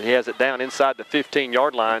 And he has it down inside the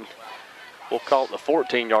 15-yard line. We'll call it the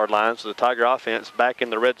 14-yard line. So the Tiger offense back in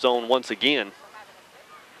the red zone once again.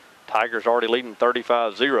 Tigers already leading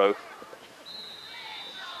 35-0.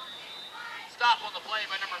 Stop on the play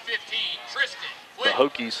by number 15, Tristan. The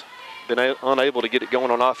Hokies been unable to get it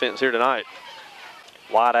going on offense here tonight.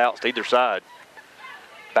 Wide outs to either side.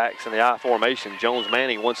 Backs in the I formation. Jones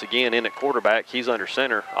Manning once again in at quarterback. He's under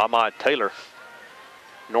center. Ahmad Taylor,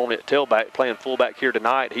 normally at tailback, playing fullback here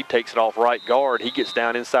tonight. He takes it off right guard. He gets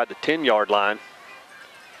down inside the 10-yard line.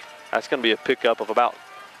 That's going to be a pickup of about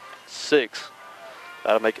 6.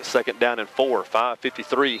 That'll make it 2nd down and 4.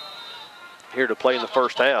 5:53 here to play in the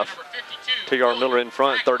first half. TR Miller in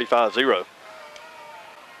front, 35-0.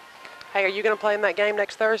 Hey, are you going to play in that game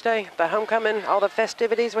next Thursday? The homecoming, all the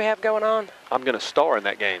festivities we have going on? I'm going to star in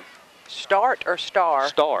that game. Start or star?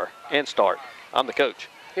 Star and start. I'm the coach.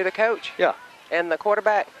 You're the coach? Yeah. And the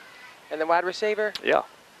quarterback? And the wide receiver? Yeah.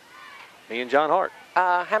 Me and John Hart.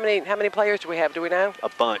 How many players do we have? Do we know? A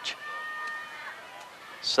bunch.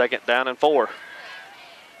 2nd down and 4.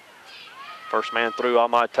 First man through,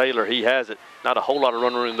 Ahmad Taylor. He has it. Not a whole lot of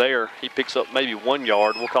run room there. He picks up maybe 1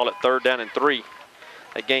 yard. We'll call it 3rd down and 3.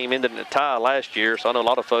 That game ended in a tie last year, so I know a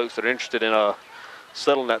lot of folks that are interested in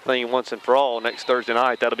settling that thing once and for all next Thursday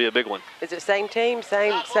night. That'll be a big one. Is it same team,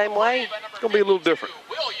 same way? It's going to be a little different.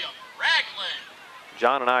 William Ragland.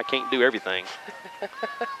 John and I can't do everything.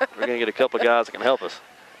 We're going to get a couple of guys that can help us.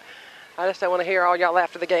 I just don't want to hear all y'all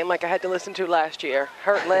after the game like I had to listen to last year.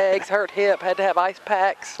 Hurt legs, hurt hip, had to have ice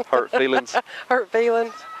packs. Hurt feelings. Hurt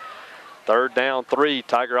feelings. 3rd down, 3.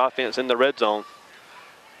 Tiger offense in the red zone.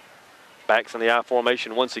 Backs in the I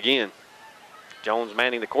formation once again. Jones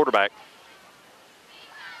manning the quarterback.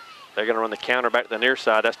 They're going to run the counter back to the near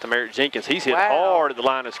side. That's Tamarick Jenkins. He's hit hard at the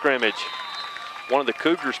line of scrimmage. One of the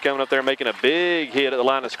Cougars coming up there making a big hit at the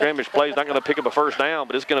line of scrimmage. Play's not going to pick up a first down,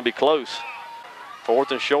 but it's going to be close.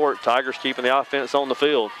 4th and short. Tigers keeping the offense on the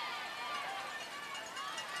field.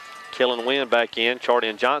 Kellen Wynn back in.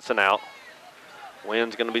 Chardian Johnson out.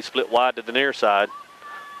 Wynn's going to be split wide to the near side.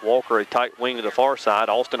 Walker a tight wing to the far side.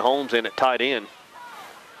 Austin Holmes in at tight end.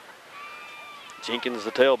 Jenkins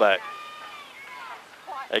the tailback.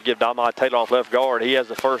 They give Damai Taylor off left guard. He has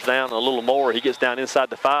the first down and a little more. He gets down inside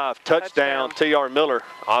the 5. Touchdown, T.R. Miller.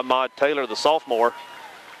 Ahmad Taylor, the sophomore,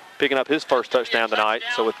 picking up his first touchdown tonight.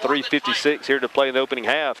 So with 3:56 here to play in the opening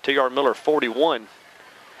half, T.R. Miller 41.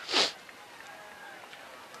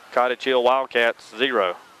 Cottage Hill Wildcats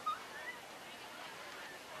 0.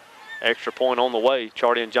 Extra point on the way.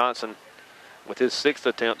 Chardian Johnson with his 6th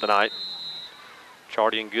attempt tonight.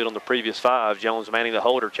 Chardian good on the previous 5. Jones manning the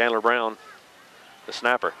holder. Chandler Brown the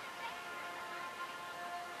snapper.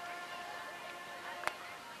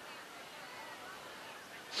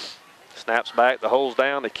 Snaps back, the hole's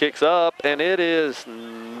down, the kick's up, and it is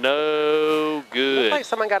no good. Looks like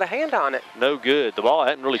someone got a hand on it. No good. The ball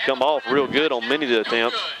hadn't really come off real good on many of the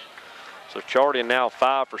attempts. So Chardian now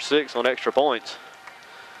 5 for 6 on extra points.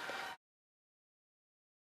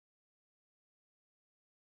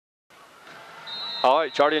 All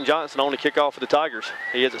right, Chardian Johnson on the kickoff for the Tigers.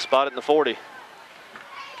 He has it spotted in the 40.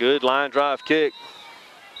 Good line drive kick.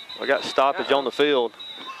 We got stoppage on the field.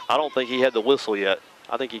 I don't think he had the whistle yet.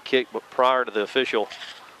 I think he kicked but prior to the official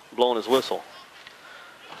blowing his whistle.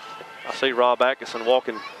 I see Rob Atkinson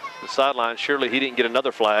walking the sideline. Surely he didn't get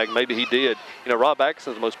another flag. Maybe he did. You know, Rob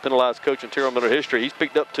Atkinson's the most penalized coach in T.R. Miller history. He's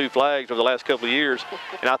picked up 2 flags over the last couple of years,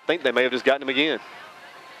 and I think they may have just gotten him again.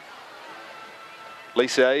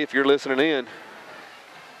 Lisa A., if you're listening in.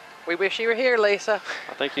 We wish you were here, Lisa.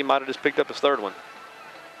 I think he might have just picked up his 3rd one.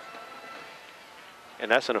 And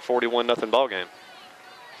that's in a 41-0 ball game.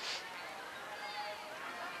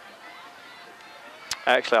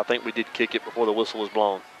 Actually, I think we did kick it before the whistle was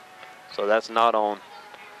blown. So that's not on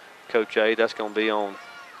Coach A. That's going to be on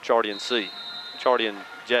Chardian C. Chardian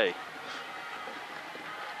J.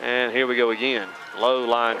 And here we go again. Low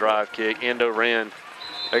line drive kick, end over end.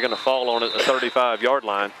 They're going to fall on it at the 35-yard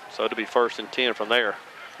line. So it'll be 1st and 10 from there.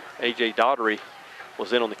 A.J. Daughtery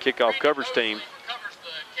was in on the kickoff coverage team.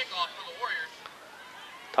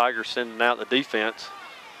 Tigers sending out the defense.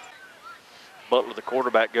 Butler, the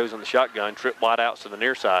quarterback, goes in the shotgun. Trip wide outs to the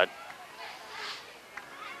near side.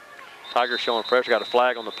 Tigers showing pressure. Got a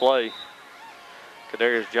flag on the play.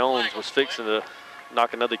 Kadarius Jones was fixing to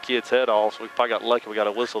knock another kid's head off, so we probably got lucky we got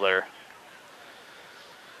a whistle there.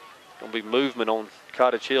 Going to be movement on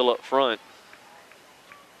Cottage Hill up front.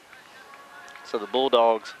 So the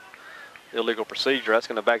Bulldogs, illegal procedure, that's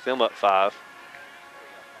going to back them up 5.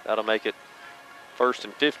 That'll make it 1st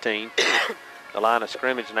and 15. The line of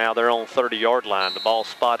scrimmage now, they're on 30-yard line. The ball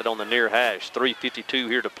spotted on the near hash. 3:52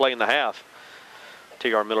 here to play in the half.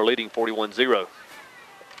 T.R. Miller leading 41-0.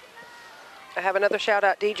 I have another shout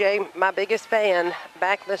out, DJ, my biggest fan,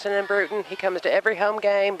 back listening in Bruton. He comes to every home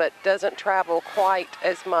game but doesn't travel quite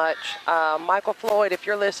as much. Michael Floyd, if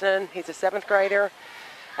you're listening, he's a 7th grader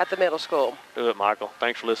at the middle school. Do it, Michael.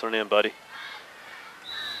 Thanks for listening in, buddy.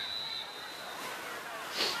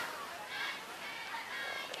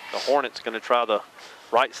 The Hornets going to try the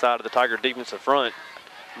right side of the Tiger defensive front.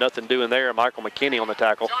 Nothing doing there. Michael McKinney on the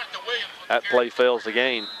tackle. That play fails the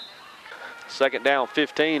game. 2nd down,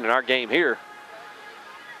 15 in our game here.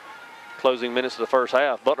 Closing minutes of the first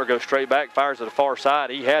half. Butler goes straight back, fires to the far side.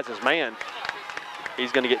 He has his man.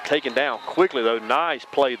 He's going to get taken down quickly, though. Nice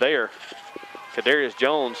play there. Kadarius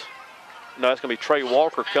Jones. No, that's going to be Trey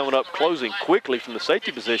Walker coming up, closing quickly from the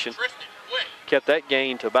safety position. Kept that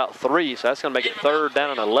gain to about 3, so that's going to make it 3rd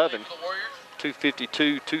down and 11.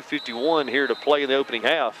 2:52, 2:51 here to play in the opening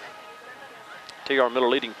half. T.R. Miller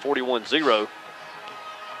leading 41-0.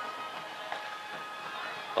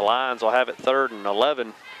 The Lions will have it 3rd and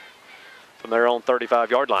 11 from their own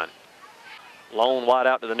 35-yard line. Lone wide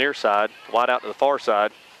out to the near side, wide out to the far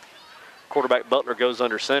side. Quarterback Butler goes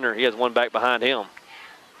under center. He has one back behind him.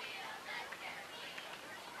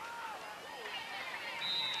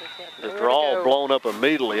 The draw blown up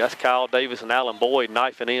immediately. That's Kyle Davis and Alan Boyd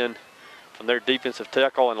knifing in from their defensive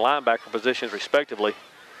tackle and linebacker positions respectively.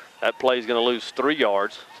 That play is going to lose 3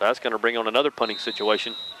 yards, so that's going to bring on another punting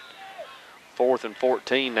situation. 4th and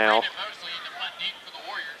 14 now.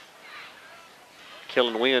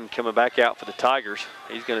 Kellen Wynn coming back out for the Tigers.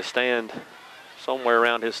 He's going to stand somewhere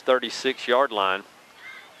around his 36-yard line.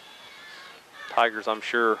 Tigers, I'm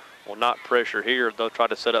sure, will not pressure here. They'll try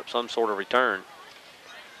to set up some sort of return.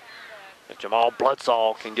 If Jamal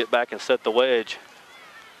Bloodsall can get back and set the wedge,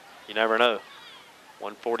 you never know.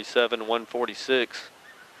 147, 146,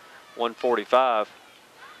 145.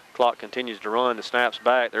 Clock continues to run. The snap's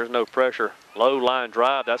back. There's no pressure. Low line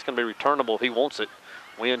drive. That's going to be returnable if he wants it.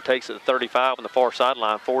 Wynn takes it to 35 on the far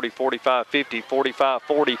sideline. 40, 45, 50, 45,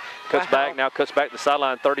 40. Cuts back. Now cuts back to the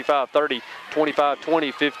sideline. 35, 30, 25,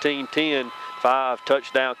 20, 15, 10, 5.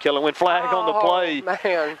 Touchdown. Kellen Wynn. Flag on the play.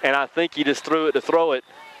 Man. And I think he just threw it to throw it.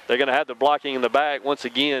 They're going to have the blocking in the back once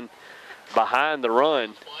again behind the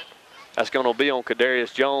run. That's going to be on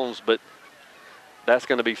Kadarius Jones, but that's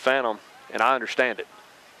going to be phantom, and I understand it.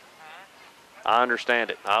 I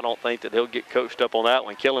understand it. I don't think that he'll get coached up on that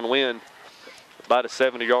one. Kellen Wynn, about a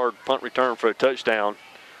 70-yard punt return for a touchdown.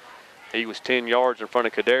 He was 10 yards in front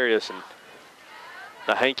of Kadarius, and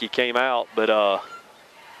the hanky came out, but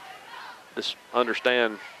just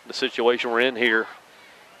understand the situation we're in here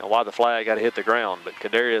and why the flag got to hit the ground. But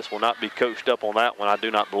Kadarius will not be coached up on that one, I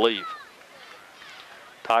do not believe.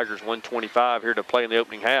 Tigers 125 here to play in the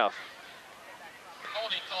opening half.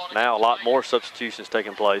 Now a lot more substitutions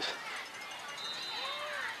taking place.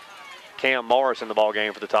 Cam Morris in the ball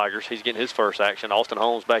game for the Tigers. He's getting his first action. Austin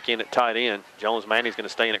Holmes back in at tight end. Jones Manning's going to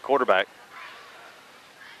stay in at quarterback.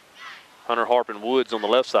 Hunter Harpin Woods on the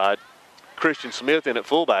left side. Christian Smith in at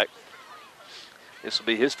fullback. This will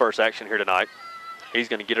be his first action here tonight. He's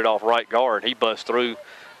going to get it off right guard. He busts through.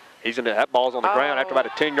 He's going to, that ball's on the ground after about a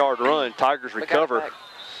 10-yard run. Tigers recover.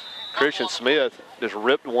 Christian Smith just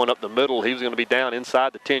ripped one up the middle. He was going to be down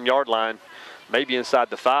inside the 10-yard line, maybe inside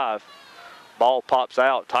the 5. Ball pops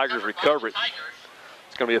out. Tigers recover it.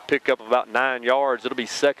 It's going to be a pickup of about 9 yards. It'll be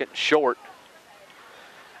second short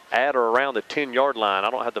at or around the 10-yard line. I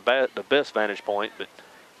don't have the best vantage point, but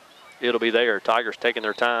it'll be there. Tigers taking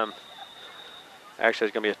their time. Actually,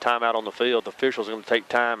 there's going to be a timeout on the field. The officials are going to take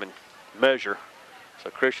time and measure. So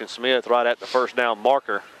Christian Smith right at the first down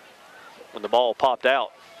marker when the ball popped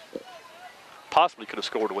out. Possibly could have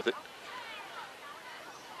scored with it.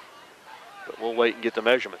 But we'll wait and get the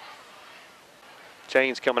measurement.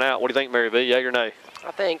 Chains coming out. What do you think, Mary V? Yay or nay?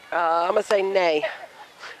 I think, I'm going to say nay.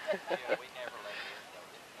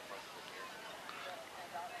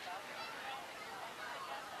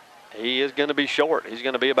 He is going to be short. He's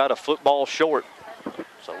going to be about a football short.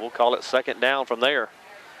 So we'll call it second down from there.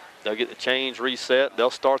 They'll get the chains reset.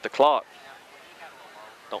 They'll start the clock.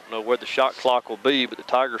 Don't know where the shot clock will be, but the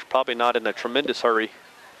Tigers probably not in a tremendous hurry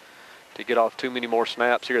to get off too many more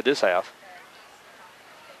snaps here this half.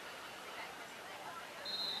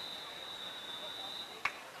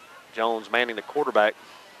 Jones Manning, the quarterback.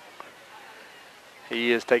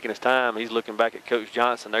 He is taking his time. He's looking back at Coach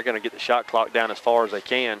Johnson. They're going to get the shot clock down as far as they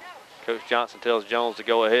can. Coach Johnson tells Jones to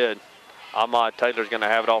go ahead. Ahmad Taylor's going to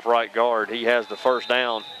have it off right guard. He has the first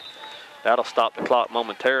down. That'll stop the clock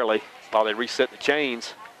momentarily while they reset the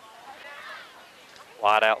chains.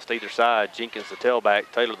 Wide outs to either side. Jenkins the tailback,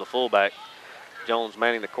 Taylor the fullback. Jones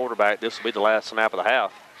Manning the quarterback. This will be the last snap of the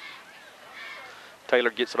half. Taylor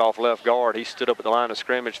gets it off left guard. He stood up at the line of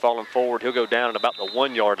scrimmage, falling forward. He'll go down at about the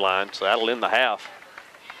 1-yard line, so that'll end the half.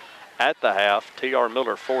 At the half, T.R.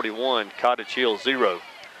 Miller 41, Cottage Hill 0.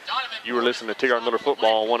 You were listening to T.R. Miller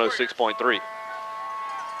Football on 106.3.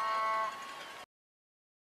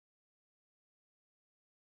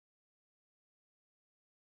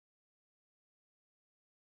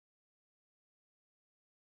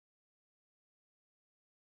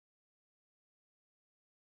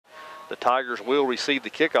 The Tigers will receive the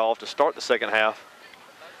kickoff to start the second half.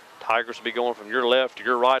 Tigers will be going from your left to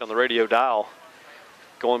your right on the radio dial.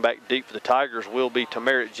 Going back deep for the Tigers will be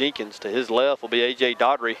Tamarit Jenkins. To his left will be A.J.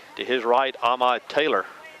 Daughtry. To his right, Ahmad Taylor.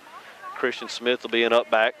 Christian Smith will be in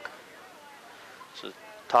up back. So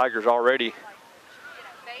Tigers already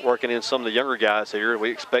working in some of the younger guys here.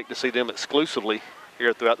 We expect to see them exclusively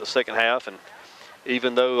here throughout the second half. And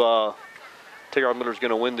even though T.R. Miller's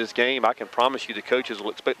going to win this game, I can promise you the coaches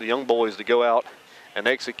will expect the young boys to go out and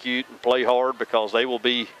execute and play hard, because they will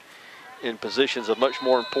be in positions of much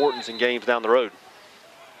more importance in games down the road.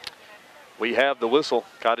 We have the whistle.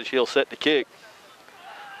 Cottage Hill set to kick.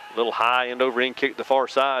 A little high end over end kick to the far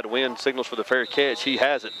side. Wynn signals for the fair catch. He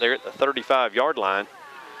has it there at the 35-yard line.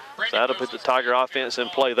 So that'll put the Tiger offense in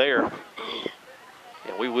play there.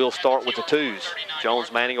 And we will start with the twos.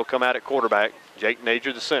 Jones Manning will come out at quarterback. Jake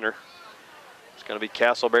Nager the center. It's going to be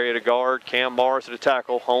Castleberry to guard. Cam Morris to the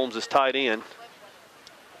tackle. Holmes is tight end.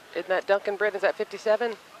 Isn't that Duncan Britton? Is that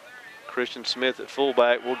 57? Christian Smith at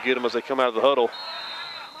fullback. We'll get them as they come out of the huddle.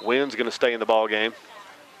 Wynn's going to stay in the ball game.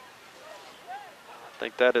 I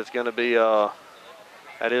think that is going to be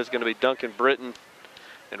Duncan Britton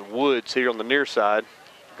and Woods here on the near side,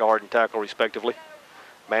 guard and tackle respectively.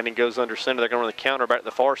 Manning goes under center. They're going to run the counter back to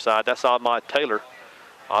the far side. That's Ahmad Taylor.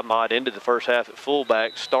 Ahmad ended the first half at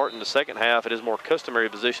fullback. Starting the second half at his more customary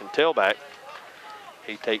position, tailback.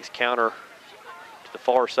 He takes counter to the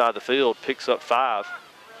far side of the field, picks up 5.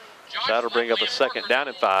 That'll bring up a second down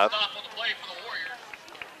and 5.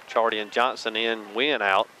 Chardy and Johnson in, Wynn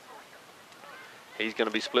out. He's going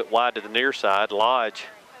to be split wide to the near side. Lodge,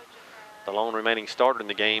 the lone remaining starter in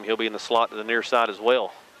the game, he'll be in the slot to the near side as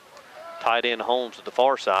well. Tight end Holmes at the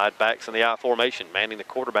far side, backs in the I formation. Manning, the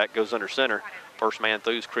quarterback, goes under center. First man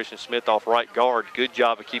through is Christian Smith off right guard. Good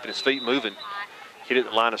job of keeping his feet moving. Hit at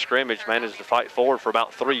the line of scrimmage, managed to fight forward for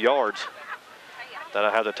about 3 yards.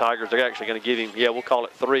 That'll have the Tigers. They're actually going to give him, we'll call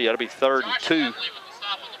it 3. That'll be 3rd and 2.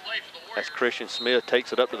 As Christian Smith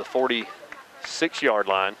takes it up to the 46-yard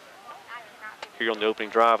line here on the opening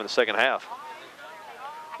drive in the second half.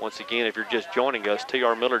 Once again, if you're just joining us,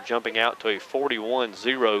 T.R. Miller jumping out to a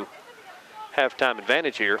 41-0 halftime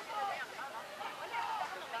advantage here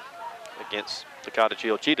against the Cottage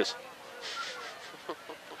Hill Cheetahs.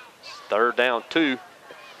 3rd down 2.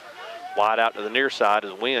 Wide out to the near side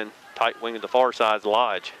is Wynn. Tight wing to the far side is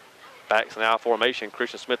Lodge. Backs in the I formation.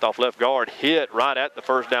 Christian Smith off left guard. Hit right at the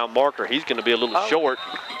first down marker. He's going to be a little short.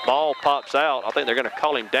 Ball pops out. I think they're going to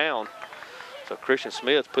call him down. So Christian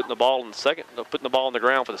Smith putting the ball on the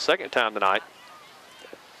ground for the second time tonight.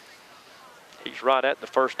 He's right at the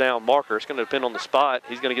first down marker. It's going to depend on the spot.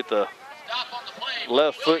 He's going to get the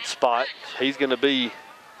left foot spot. He's going to be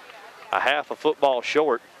a half a football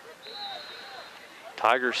short.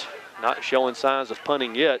 Tigers not showing signs of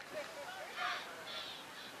punting yet.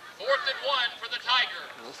 4th and 1 for the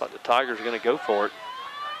Tigers. Looks like the Tigers are going to go for it.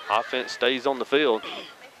 Offense stays on the field.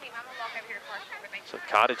 So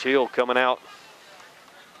Cottage Hill coming out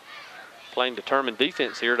playing determined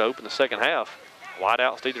defense here to open the second half. Wide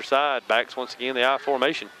outs to either side. Backs once again the I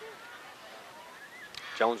formation.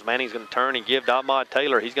 Jones Manning's going to turn and give to Ahmad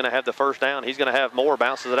Taylor. He's going to have the first down. He's going to have more.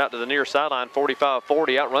 Bounces it out to the near sideline,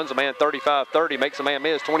 45-40. Outruns a man 35-30. Makes a man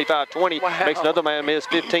miss 25-20. Wow. Makes another man miss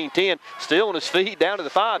 15-10. Still on his feet, down to the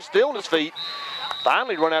 5. Still on his feet.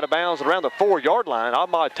 Finally run out of bounds around the 4-yard line.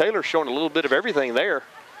 Ahmad Taylor showing a little bit of everything there.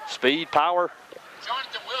 Speed, power,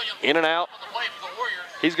 in and out.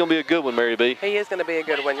 He's going to be a good one, Mary B. He is going to be a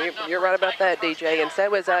good one. You're right about that, DJ. And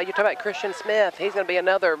so is you talk about Christian Smith. He's going to be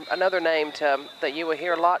another name that you will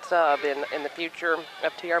hear lots of in the future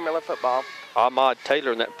of T.R. Miller football. Ahmad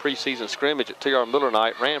Taylor in that preseason scrimmage at T.R. Miller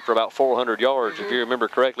night ran for about 400 yards, if you remember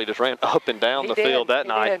correctly. Just ran up and down the field that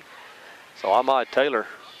night. So Ahmad Taylor,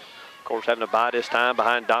 of course, having to bide his time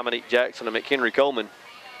behind Dominique Jackson and McHenry Coleman.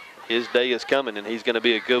 His day is coming, and he's going to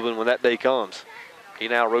be a good one when that day comes. He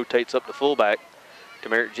now rotates up to fullback.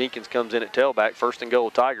 Demerick Jenkins comes in at tailback. 1st and goal,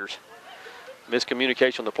 Tigers.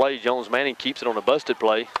 Miscommunication on the play. Jones Manning keeps it on a busted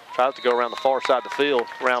play. Tries to go around the far side of the field,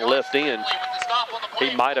 around left end.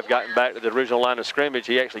 He might have gotten back to the original line of scrimmage.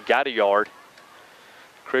 He actually got a yard.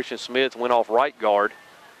 Christian Smith went off right guard.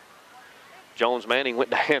 Jones Manning went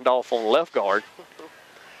to hand off on left guard.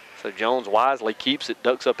 So Jones wisely keeps it,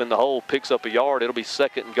 ducks up in the hole, picks up a yard. It'll be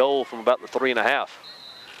 2nd and goal from about the 3.5.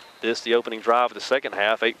 This the opening drive of the second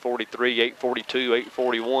half. 8:43, 8:42,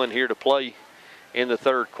 8:41 here to play in the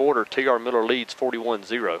 3rd quarter. T.R. Miller leads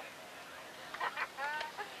 41-0.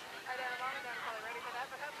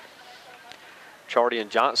 Chardy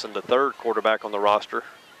and Johnson, the 3rd quarterback on the roster.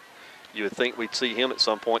 You would think we'd see him at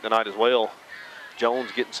some point tonight as well.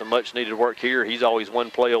 Jones getting some much needed work here. He's always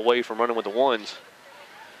one play away from running with the ones.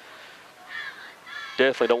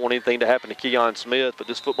 Definitely don't want anything to happen to Keon Smith, but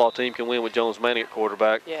this football team can win with Jones Manning at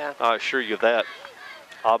quarterback. Yeah. I assure you of that.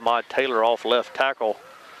 Ahmad Taylor off left tackle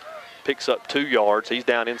picks up 2 yards. He's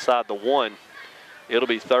down inside the 1. It'll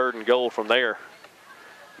be 3rd and goal from there.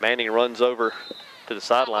 Manning runs over to the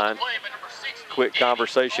sideline. Quick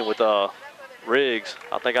conversation with Riggs.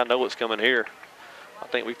 I think I know what's coming here. I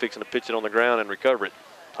think we're fixing to pitch it on the ground and recover it.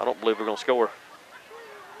 I don't believe we're going to score.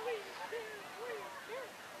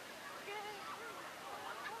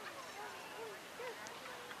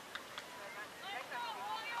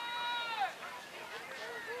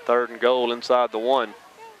 Third and goal inside the 1.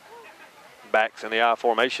 Backs in the I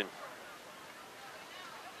formation.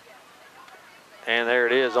 And there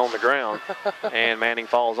it is on the ground. And Manning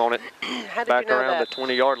falls on it back around the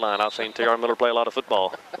 20-yard line. I've seen T.R. Miller play a lot of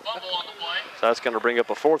football. So that's going to bring up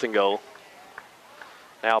a 4th and goal.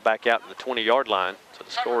 Now back out to the 20-yard line. So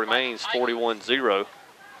the score remains 41-0.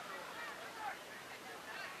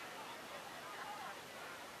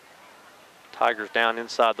 Tigers down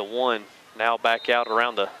inside the 1. Now back out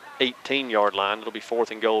around the 18-yard line. It'll be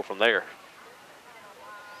 4th and goal from there.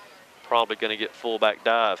 Probably going to get fullback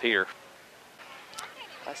dive here.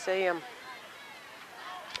 I see him.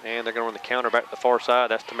 And they're going to run the counter back to the far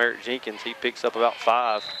side. That's Tamarick Jenkins. He picks up about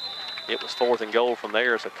 5. It was 4th and goal from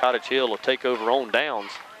there. So Cottage Hill will take over on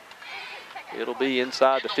downs. It'll be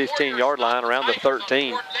inside the 15-yard line around the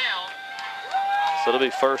 13. So it'll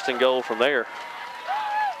be 1st and goal from there.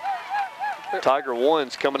 Tiger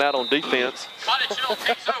One's coming out on defense. Cottage Hill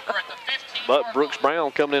takes over at the 15. But Brooks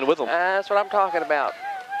Brown coming in with them. That's what I'm talking about.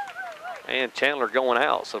 And Chandler going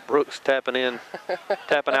out. So Brooks tapping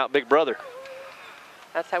out Big Brother.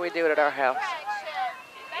 That's how we do it at our house.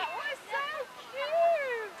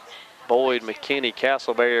 Boyd, McKinney,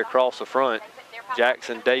 Castleberry across the front.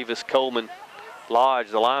 Jackson, Davis, Coleman, Lodge,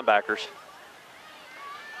 the linebackers.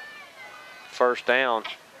 1st down,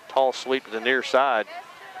 tall sweep to the near side.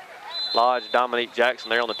 Lodge, Dominique Jackson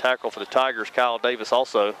there on the tackle for the Tigers. Kyle Davis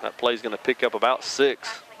also. That play's going to pick up about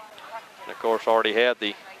 6. And of course, already had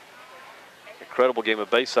the incredible game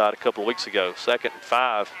of Bayside a couple of weeks ago. 2nd and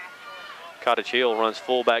 5. Cottage Hill runs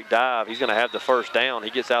fullback dive. He's going to have the 1st down. He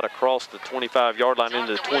gets out across the 25-yard line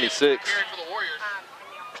into the 26.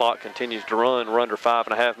 Clock continues to run. We're under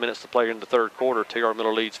 5.5 minutes to play in the 3rd quarter. TR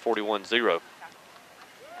Miller leads 41-0.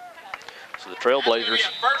 So the Trailblazers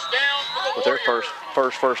with their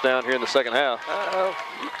first down here in the 2nd half.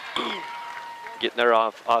 Getting their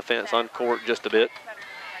offense on court just a bit.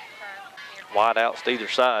 Wide outs to either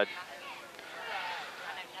side.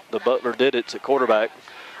 The Butler did it at quarterback.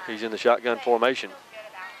 He's in the shotgun formation.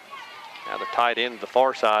 Now the tight end to the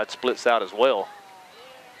far side splits out as well.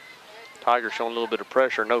 Tigers showing a little bit of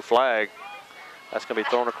pressure, no flag. That's going to be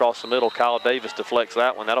thrown across the middle. Kyle Davis deflects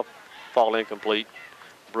that one. That'll fall incomplete.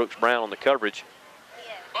 Brooks Brown on the coverage.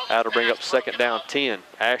 That'll bring up 2nd down 10.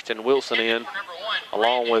 Ashton Wilson in,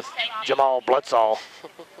 along with Jamal Blutzaw.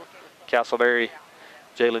 Castleberry,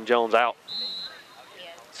 Jalen Jones out.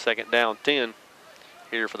 2nd down 10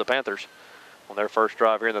 here for the Panthers on their first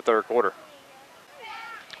drive here in the 3rd quarter.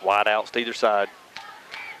 Wide outs to either side.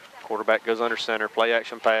 Quarterback goes under center, play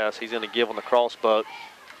action pass. He's going to give on the cross buck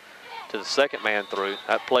to the 2nd man through.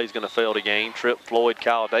 That play's going to fail to gain. Trip Floyd,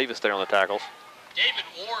 Kyle Davis there on the tackles. David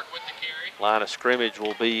Ward with the carry. Line of scrimmage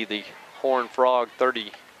will be the Horned Frog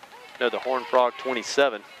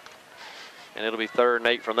 27. And it'll be 3rd and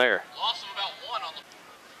 8 from there. Loss of about 1 on the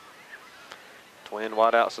Twin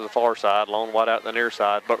wide outs to the far side, lone wide out to the near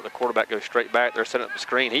side. But the quarterback goes straight back. They're setting up the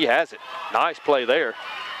screen. He has it. Nice play there.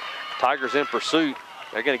 Tigers in pursuit.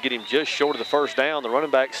 They're going to get him just short of the 1st down. The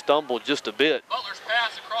running back stumbled just a bit. Butler's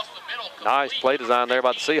pass across the middle. Nice play design there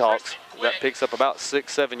by the Seahawks. That picks up about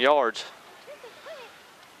 6-7 yards.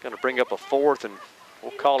 Going to bring up a 4th, and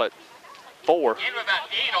we'll call it 4. Gain of about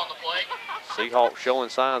 8 on the play. Seahawks showing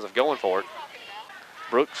signs of going for it.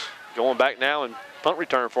 Brooks going back now in punt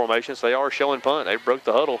return formation, so they are showing punt. They broke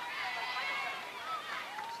the huddle.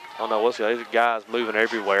 I don't know what's these guys moving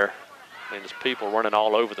everywhere. I mean, there's people running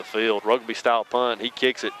all over the field. Rugby style punt. He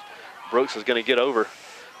kicks it. Brooks is going to get over,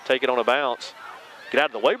 take it on a bounce. Get out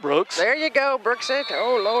of the way, Brooks. There you go, Brooks.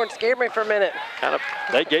 Oh, Lord, scared me for a minute.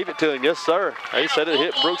 They gave it to him, yes, sir. They said it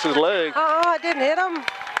hit Brooks's leg. Oh, it didn't hit him.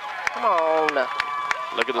 Come on.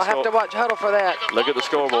 Look at the I'll have to watch huddle for that. Look at the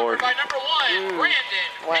scoreboard. By number 1, Brandon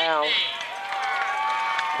Wow.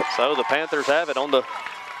 Pinkney. So the Panthers have it on the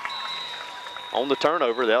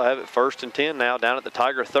turnover. They'll have it 1st and 10 now down at the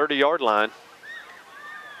Tiger 30-yard line.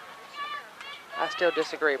 I still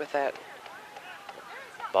disagree with that.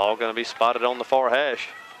 Ball going to be spotted on the far hash.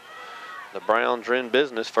 The Browns are in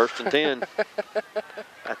business, 1st and 10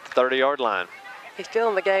 at the 30-yard line. He's still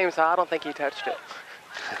in the game, so I don't think he touched it.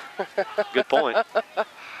 Good point.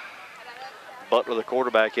 Butler, the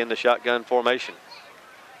quarterback, in the shotgun formation.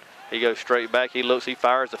 He goes straight back. He looks. He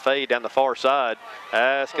fires the fade down the far side.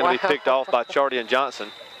 That's going to be picked off by Chardian Johnson.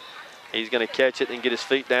 He's going to catch it and get his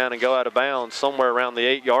feet down and go out of bounds somewhere around the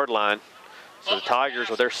 8-yard line. So the Tigers,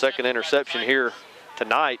 with their 2nd interception here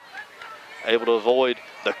tonight, able to avoid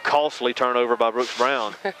the costly turnover by Brooks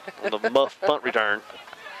Brown on the muff punt return.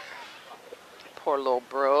 Poor little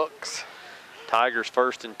Brooks. Tigers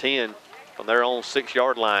 1st and 10 from their own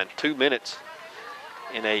 6-yard line. 2 minutes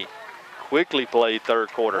in a quickly played 3rd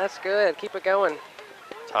quarter. That's good. Keep it going.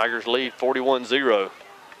 Tigers lead 41-0.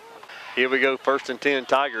 Here we go, 1st and 10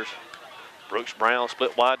 Tigers. Brooks Brown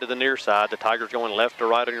split wide to the near side. The Tigers going left to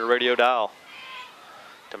right on your radio dial.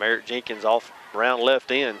 Tamarick Jenkins off round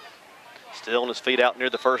left end. Still on his feet out near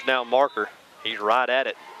the 1st down marker. He's right at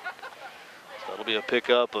it. So it'll be a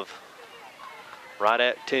pickup of right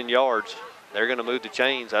at 10 yards. They're going to move the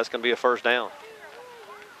chains. That's going to be a 1st down.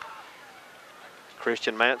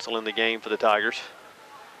 Christian Mansell in the game for the Tigers.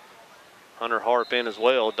 Hunter Harp in as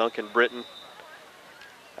well. Duncan Britton.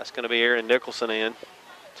 That's going to be Aaron Nicholson in.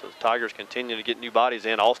 So the Tigers continue to get new bodies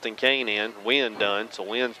in. Austin Kane in. Wynn done. So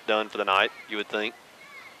Wynn's done for the night, you would think.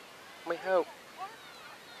 We hope.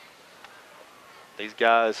 These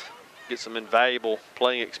guys get some invaluable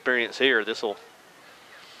playing experience here. This will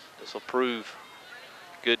prove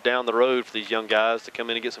good down the road for these young guys to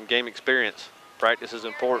come in and get some game experience. Practice is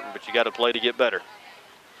important, but you got to play to get better.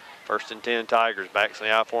 1st and 10 Tigers, backs in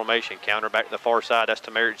the I formation. Counter back to the far side. That's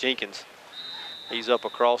Tamarick Jenkins. He's up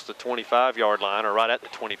across the 25-yard line, or right at the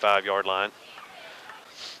 25-yard line.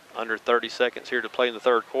 Under 30 seconds here to play in the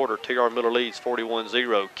third quarter. T.R. Miller leads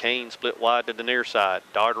 41-0. Kane split wide to the near side.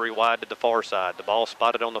 Daugherty wide to the far side. The ball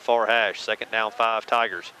spotted on the far hash. 2nd down 5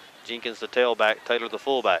 Tigers. Jenkins the tailback, Taylor the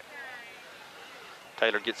fullback.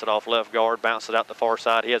 Taylor gets it off left guard, bounces it out the far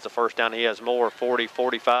side. He has the first down. He has more. 40,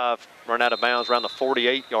 45, run out of bounds around the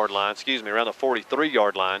 48-yard line. Excuse me, around the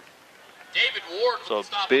 43-yard line. David Ward. So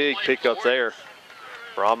a big pickup there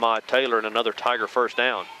for Ahmad Taylor and another Tiger first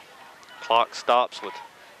down. Clock stops with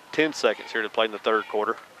 10 seconds here to play in the third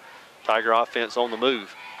quarter. Tiger offense on the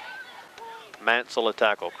move. Mansell a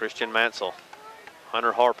tackle. Christian Mansell.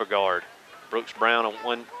 Hunter Harp a guard. Brooks Brown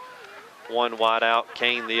on one wide out.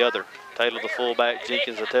 Kane the other. Taylor the fullback.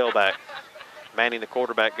 Jenkins the tailback. Manning the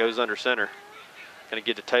quarterback goes under center. Going to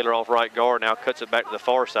get to Taylor off right guard. Now cuts it back to the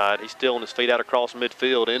far side. He's still on his feet out across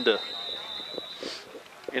midfield into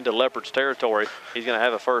Leopard's territory. He's going to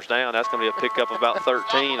have a first down. That's going to be a pickup of about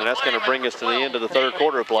 13, and that's going to bring us to the end of the third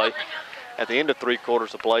quarter of play. At the end of 3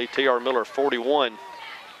 quarters of play, T.R. Miller 41,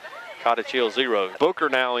 Cottage Hill 0. Booker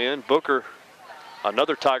now in. Booker,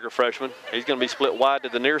 another Tiger freshman. He's going to be split wide to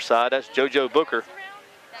the near side. That's JoJo Booker,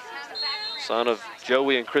 son of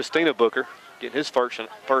Joey and Christina Booker, getting his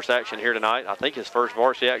first action here tonight. I think his first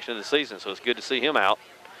varsity action of the season, so it's good to see him out.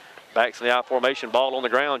 Backs in the I formation, ball on the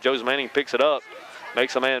ground. Jones Manning picks it up.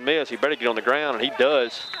 Makes a man miss. He better get on the ground, and he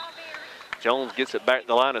does. Jones gets it back to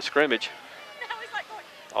the line of scrimmage.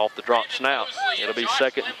 Off the drop snap. It'll be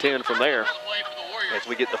 2nd and 10 from there as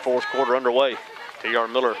we get the fourth quarter underway. T.R.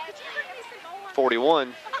 Miller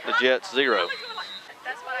 41, the Jets 0.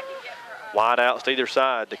 Wide outs to either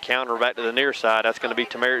side. The counter back to the near side. That's going to be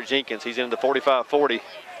Tamarick Jenkins. He's in the 45-40.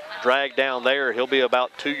 Drag down there. He'll be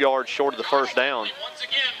about 2 yards short of the first down.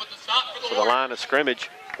 So the line of scrimmage.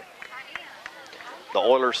 The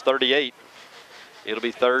Oilers 38. It'll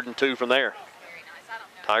be 3rd and 2 from there.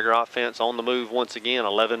 Tiger offense on the move once again.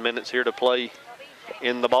 11 minutes here to play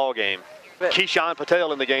in the ball game. Keyshawn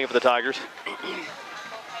Patel in the game for the Tigers.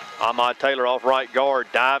 Ahmad Taylor off right guard,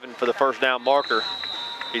 diving for the first down marker.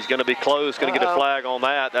 He's going to be close, going to get a flag on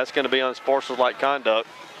that. That's going to be unsportsmanlike conduct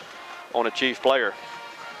on a Chief player.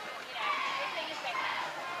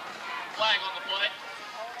 Flag on the play.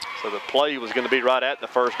 So the play was going to be right at the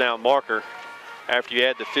first down marker. After you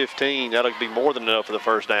add the 15, that'll be more than enough for the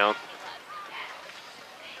first down.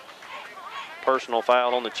 Personal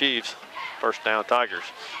foul on the Chiefs. First down Tigers.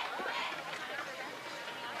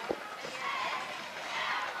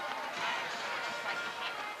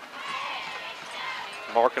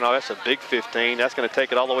 Marking off, that's a big 15. That's going to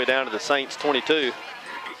take it all the way down to the Saints 22.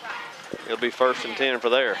 It'll be 1st and 10 for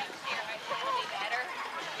there.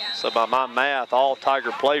 So by my math, all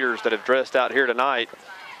Tiger players that have dressed out here tonight,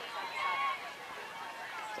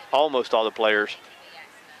 almost all the players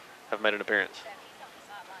have made an appearance.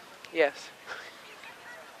 Yes.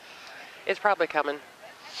 It's probably coming.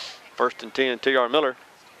 1st and 10, T.R. Miller.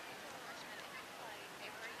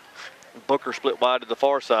 Booker split wide to the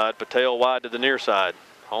far side, Patel wide to the near side.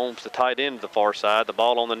 Holmes the tight end to the far side, the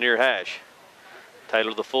ball on the near hash.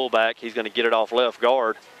 Taylor the fullback, he's going to get it off left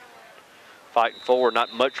guard. Fighting forward,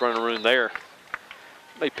 not much running room there.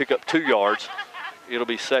 May pick up 2 yards. It'll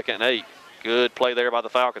be 2nd and 8. Good play there by the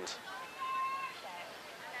Falcons.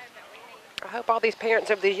 I hope all these parents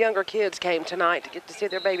of these younger kids came tonight to get to see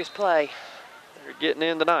their babies play. They're getting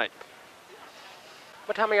in tonight.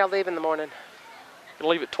 What time are y'all leaving in the morning? Gonna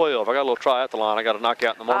leave at 12. I got a little triathlon I got to knock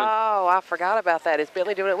out in the morning. Oh, I forgot about that. Is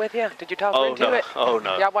Bentley doing it with you? Did you talk her into it? Oh,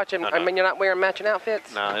 no. Y'all watching? No. I mean, you're not wearing matching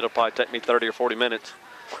outfits? No, it'll probably take me 30 or 40 minutes,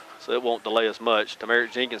 so it won't delay us much.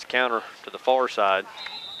 Tamarick Jenkins counter to the far side.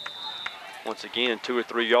 Once again, 2 or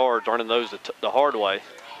 3 yards, earning those the hard way.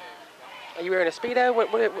 Are you wearing a Speedo? What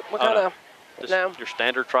kind of? Just No. your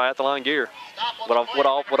standard triathlon gear. What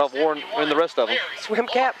I've worn in the rest of them. Swim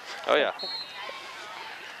cap? Oh, yeah.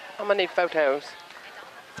 I'm going to need photos.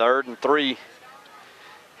 3rd and 3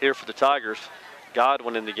 here for the Tigers.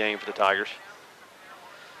 Godwin in the game for the Tigers.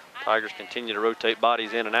 Tigers continue to rotate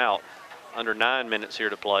bodies in and out. Under 9 minutes here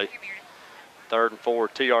to play. 3rd and 4,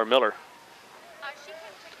 T.R. Miller.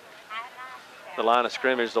 the line of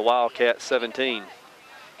scrimmage, the Wildcat 17.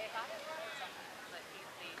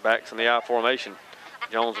 Backs in the I formation.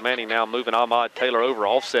 Jones Manning now moving Ahmad Taylor over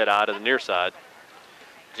offset eye to the near side.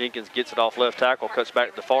 Jenkins gets it off left tackle, cuts back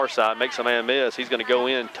to the far side, makes a man miss. He's going to go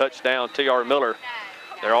in, touchdown T.R. Miller.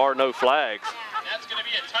 There are no flags.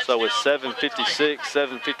 So with 7:56,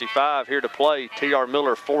 7:55 here to play, T.R.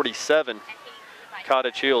 Miller 47,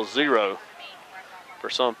 Cottage Hill 0. For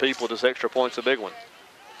some people, this extra point's a big one.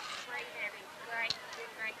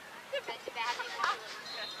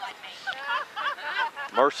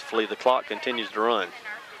 Mercifully, the clock continues to run.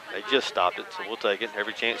 They just stopped it, so we'll take it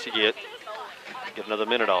every chance you get. Get another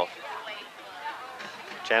minute off.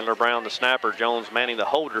 Chandler Brown, the snapper. Jones Manning, the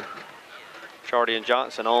holder. Chardy and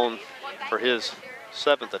Johnson on for his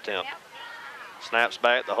 7th attempt. Snaps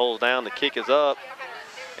back, the hole's down, the kick is up,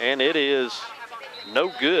 and it is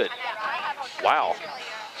no good. Wow.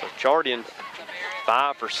 So Chardian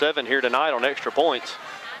 5 for 7 here tonight on extra points.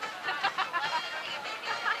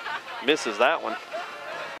 Misses that one.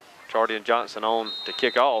 Chardy and Johnson on to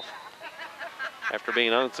kick off after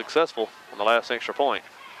being unsuccessful on the last extra point.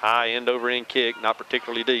 High end over end kick, not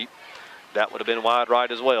particularly deep. That would have been wide right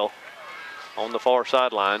as well. On the far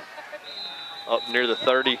sideline, up near the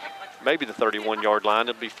 30, maybe the 31-yard line.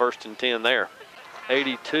 It'll be 1st and 10 there.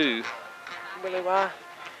 82. Willie Y.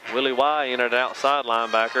 Willie Y in at outside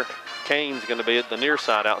linebacker. Kane's going to be at the near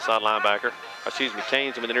side outside linebacker. Excuse me,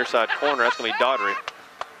 Kane's going to be the near side corner. That's going to be Daughtry.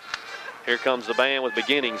 Here comes the band with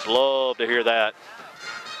beginnings. Love to hear that.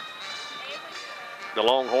 The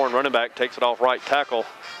Longhorn running back takes it off right tackle.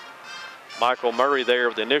 Michael Murray there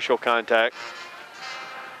with the initial contact.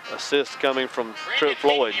 Assist coming from Trip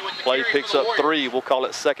Floyd. Play picks up 3. We'll call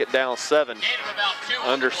it 2nd down 7.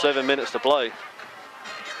 Under 7 minutes to play.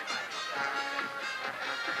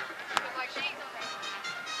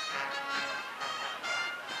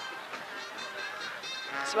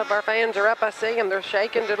 Some of our fans are up. I see them. They're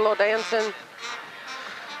shaking, did a little dancing,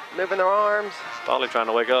 moving their arms. Probably trying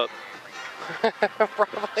to wake up.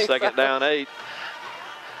 Probably 2nd so. down 8.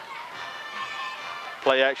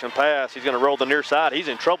 Play action pass. He's going to roll the near side. He's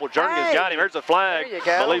in trouble. Jernigan's got him. There's a flag. There you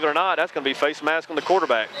go. Believe it or not, that's going to be face mask on the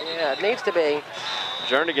quarterback. Yeah, it needs to be.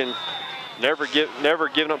 Jernigan never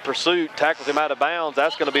giving up pursuit. Tackles him out of bounds.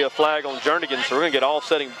 That's going to be a flag on Jernigan. So we're going to get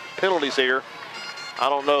offsetting penalties here. I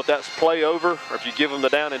don't know if that's play over or if you give him the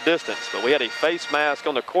down and distance. But we had a face mask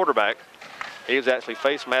on the quarterback. He was actually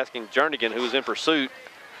face masking Jernigan, who was in pursuit.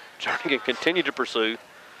 Jernigan continued to pursue.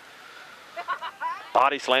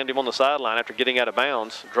 Body slammed him on the sideline after getting out of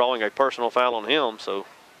bounds, drawing a personal foul on him. So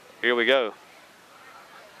here we go.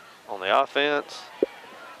 On the offense,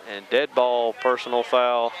 and dead ball, personal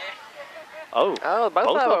foul. Oh, both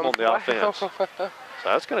of them on the offense. So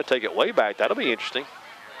that's going to take it way back. That'll be interesting.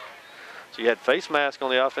 So you had face mask on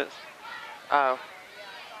the offense? Oh.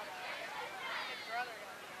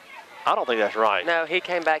 I don't think that's right. No, he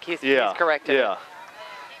came back. He's corrected. Yeah.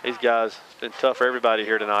 These guys, it's been tough for everybody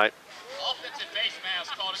here tonight. Offensive face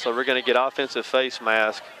mask called So we're going to get offensive face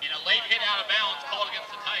mask in a late hit out of bounds called against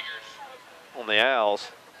the Tigers. on the Owls.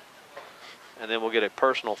 And then we'll get a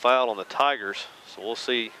personal foul on the Tigers. So we'll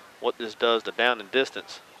see what this does to down and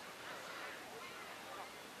distance.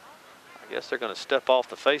 I guess they're going to step off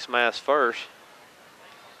the face mask first.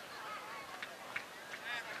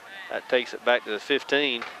 That takes it back to the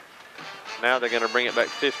 15. Now they're going to bring it back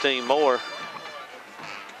 15 more.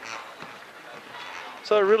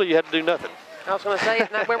 So really you had to do nothing. I was going to say,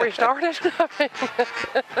 isn't that where we started?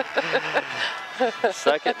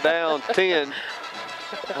 2nd down 10.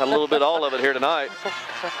 A little bit all of it here tonight.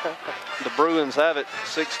 The Bruins have it.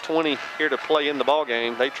 6:20 here to play in the ball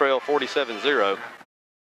game. They trail 47-0.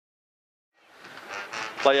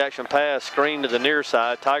 Play action pass, screen to the near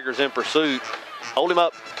side. Tigers in pursuit. Hold him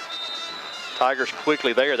up. Tigers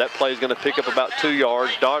quickly there. That play is going to pick up about 2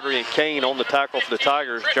 yards. Daughtry and Kane on the tackle for the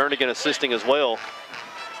Tigers. Jernigan assisting as well.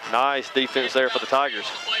 Nice defense there for the Tigers.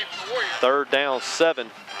 3rd down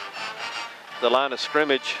 7. The line of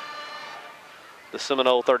scrimmage, the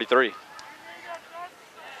Seminole 33.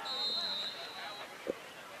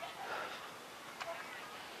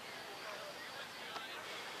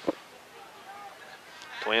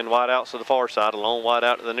 Twin wideouts to the far side, a lone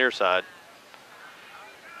wideout to the near side.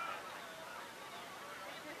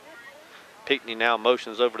 Pickney now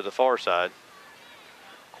motions over to the far side.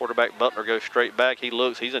 Quarterback Butler goes straight back. He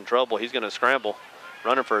looks, he's in trouble. He's going to scramble,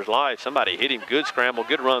 running for his life. Somebody hit him. Good scramble,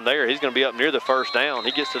 good run there. He's going to be up near the 1st down.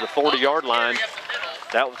 He gets to the 40-yard line.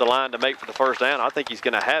 That was the line to make for the 1st down. I think he's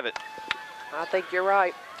going to have it. I think you're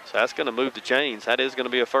right. So that's going to move the chains. That is going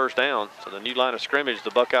to be a 1st down. So the new line of scrimmage,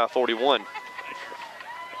 the Buckeye 41.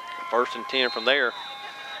 1st and 10 from there.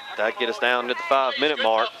 That get us down to the 5-minute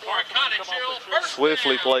mark.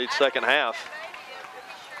 Swiftly played second half.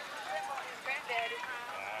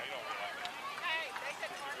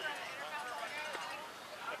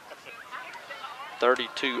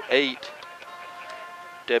 (32-8).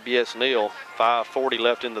 WS Neal. 5:40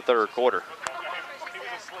 left in the third quarter.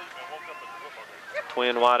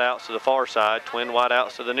 Twin wideouts to the far side, twin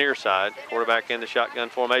wideouts to the near side. Quarterback in the shotgun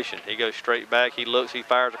formation. He goes straight back, he looks, he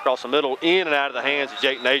fires across the middle, in and out of the hands of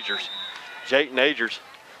Jake Nagers. Jake Nagers,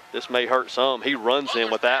 this may hurt some. He runs in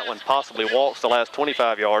with that one, possibly walks the last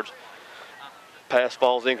 25 yards. Pass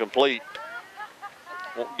falls incomplete.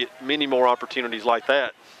 Won't get many more opportunities like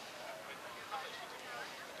that.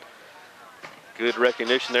 Good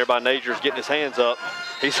recognition there by Nagers, getting his hands up.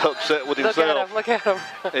 He's upset with himself. Look at him.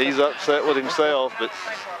 He's upset with himself, but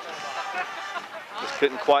just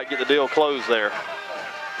couldn't quite get the deal closed there.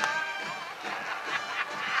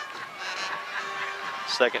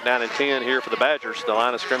 Second down and 10 here for the Badgers. The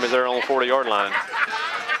line of scrimmage there on the 40-yard line.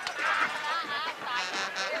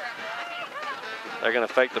 They're going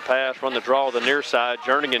to fake the pass, run the draw to the near side.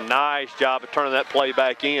 Jernigan, nice job of turning that play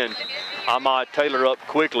back in. Ahmad Taylor up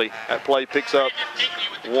quickly. That play picks up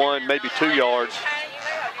 1, maybe 2 yards.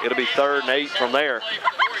 It'll be 3rd and 8 from there.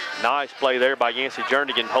 Nice play there by Yancey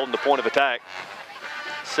Jernigan, holding the point of attack,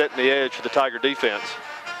 setting the edge for the Tiger defense.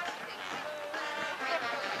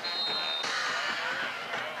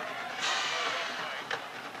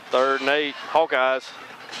 Third and 8, Hawkeyes.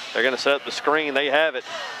 They're going to set up the screen. They have it.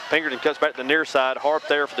 Pinkerton cuts back to the near side. Harp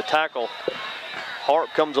there for the tackle. Harp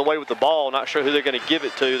comes away with the ball. Not sure who they're going to give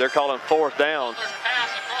it to. They're calling 4th down.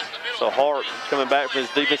 So Harp coming back from his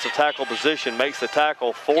defensive tackle position makes the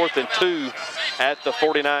tackle. 4th and 2 at the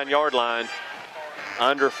 49-yard line.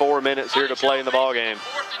 Under 4 minutes here to play in the ball game.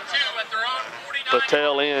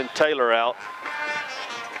 Patel in, Taylor out.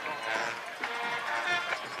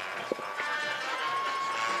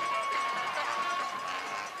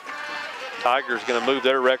 Tigers going to move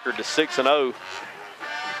their record to 6-0.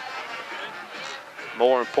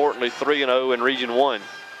 More importantly, 3-0 in Region 1.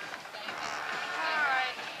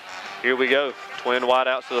 Here we go. Twin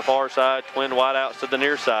wideouts to the far side, twin wideouts to the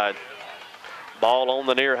near side. Ball on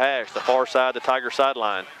the near hash, the far side, the Tiger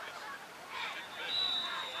sideline.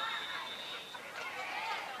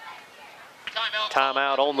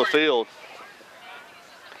 Timeout on the field.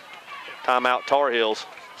 Timeout Tar Heels.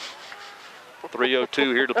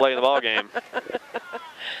 3:02 here to play in the ball game.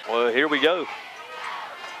 Well, here we go.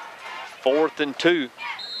 4th and 2.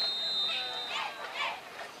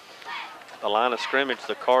 The line of scrimmage,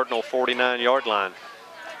 the Cardinal 49-yard line.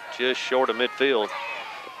 Just short of midfield.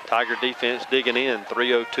 Tiger defense digging in.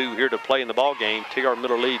 3:02 here to play in the ball game. TR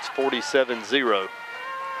Miller leads 47-0.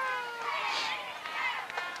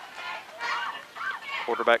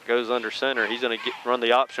 Quarterback goes under center. He's going to run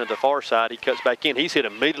the option at the far side. He cuts back in. He's hit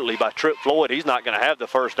immediately by Trip Floyd. He's not going to have the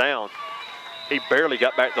first down. He barely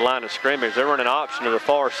got back to the line of scrimmage. They're running option to the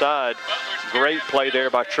far side. Great play there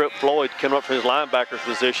by Trip Floyd coming up from his linebacker's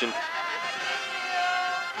position.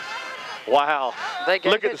 Wow,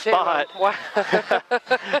 look at the spot. Wow.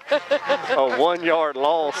 A 1-yard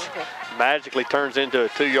loss magically turns into a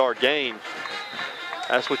 2-yard gain.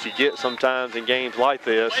 That's what you get sometimes in games like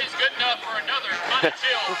this. Plays good enough for another. Cottage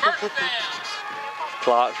Hill, first down.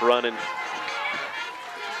 Clock's running.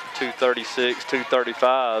 2:36,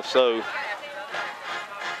 2:35. So,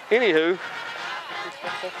 anywho.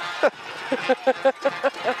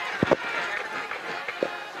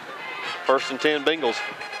 First and 10 Bengals.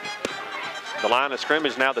 The line of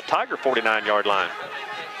scrimmage now the Tiger 49-yard line.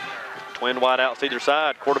 Twin wideouts to either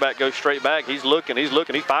side. Quarterback goes straight back. He's looking. He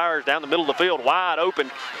fires down the middle of the field. Wide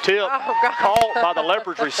open. Tip. Caught by the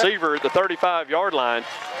Leopards receiver at the 35-yard line.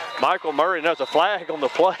 Michael Murray, and there's a flag on the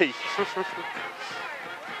play.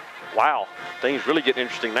 Wow. Things really getting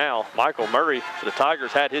interesting now. Michael Murray for the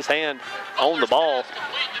Tigers had his hand on the ball.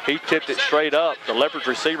 He tipped it straight up. The Leopards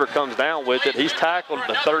receiver comes down with it. He's tackled at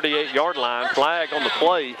the 38-yard line. Flag on the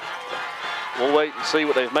play. We'll wait and see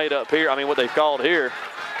what they've made up here. I mean, what they've called here.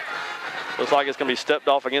 Looks like it's going to be stepped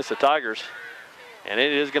off against the Tigers. And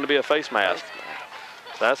it is going to be a face mask.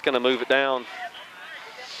 So that's going to move it down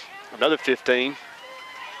another 15.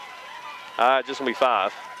 Just going to be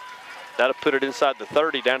 5. That'll put it inside the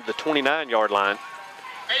 30 down to the 29-yard line.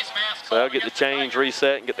 So they'll get the change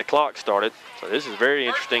reset and get the clock started. So this is very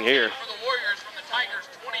interesting here.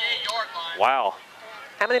 Wow.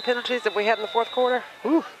 How many penalties have we had in the fourth quarter?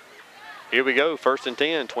 Whew. Here we go, 1st and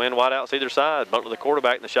 10. Twin wideouts either side. Butler the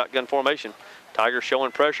quarterback in the shotgun formation. Tigers showing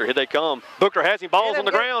pressure. Here they come. Booker has him. Ball's on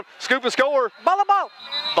the ground. Scoop and score. Ball.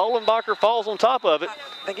 Bolenbacher falls on top of it.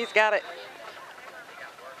 I think he's got it.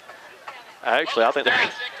 Actually, I think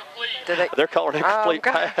Did they? They're calling incomplete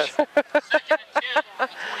gosh. pass. Second and 10 on the 28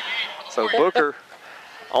 for the So Warriors. Booker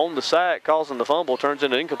on the sack, causing the fumble, turns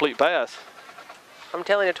into an incomplete pass. I'm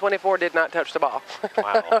telling you, 24 did not touch the ball.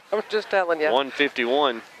 Wow. I'm just telling you.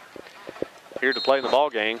 1:51 here to play in the ball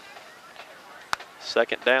game.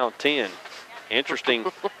 Second down, 10. Interesting,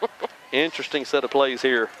 interesting set of plays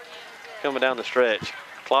here coming down the stretch.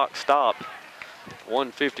 Clock stopped.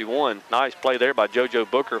 1:51. Nice play there by JoJo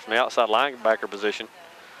Booker from the outside linebacker position,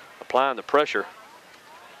 applying the pressure.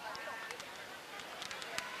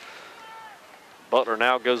 Butler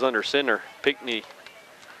now goes under center. Pinckney,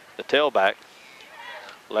 the tailback.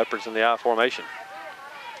 Leopards in the I formation.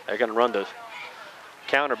 They're going to run the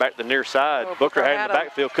counter back to the near side. Oh, Booker had in had the him.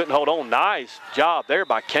 backfield, couldn't hold on. Nice job there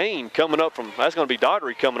by Kane coming up from, that's going to be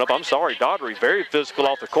Daughtry coming up. I'm sorry, Daughtry, very physical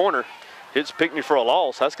off the corner. Hits Pinckney for a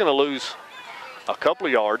loss. That's going to lose a couple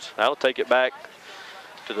of yards. That'll take it back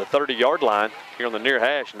to the 30-yard line here on the near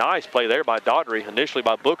hash. Nice play there by Daughtry, initially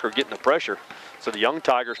by Booker getting the pressure. So the young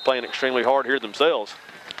Tigers playing extremely hard here themselves.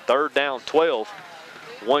 Third down, 12.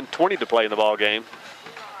 1:20 to play in the ball game.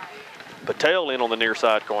 Patel in on the near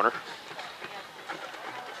side corner.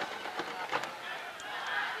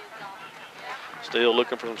 Still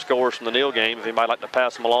looking for some scores from the Neal game. If anybody like to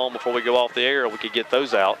pass them along before we go off the air, we could get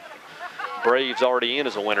those out. Braves already in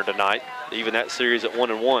as a winner tonight. Even that series at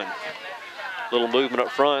 1-1. Little movement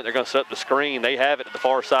up front. They're going to set up the screen. They have it at the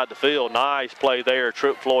far side of the field. Nice play there.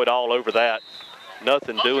 Tripp Floyd all over that.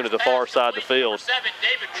 Nothing doing to the far side of the field.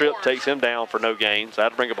 Tripp takes him down for no gains.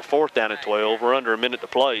 That'll bring up a fourth down and 12. We're under a minute to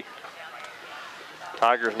play.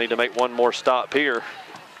 Tigers need to make one more stop here,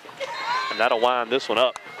 and that'll wind this one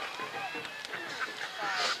up.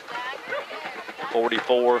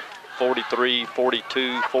 44, 43,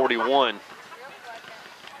 42, 41.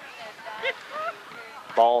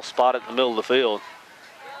 Ball spotted in the middle of the field.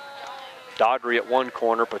 Daughtry at one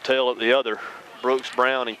corner, Patel at the other. Brooks,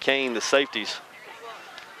 Brown, and Kane, the safeties.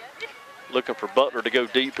 Looking for Butler to go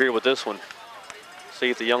deep here with this one. See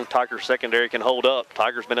if the young Tigers secondary can hold up.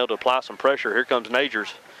 Tigers been able to apply some pressure. Here comes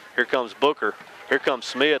Nagers. Here comes Booker. Here comes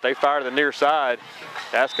Smith. They fire to the near side.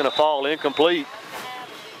 That's going to fall incomplete.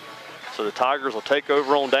 So the Tigers will take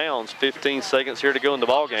over on downs. 15 seconds here to go in the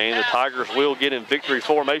ball game. The Tigers will get in victory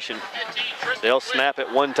formation. They'll snap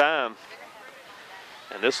it one time.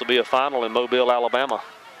 And this will be a final in Mobile, Alabama.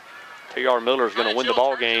 T.R. Miller is going to win the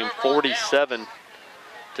ball game 47-0.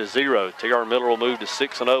 T.R. Miller will move to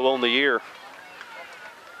 6-0 on the year.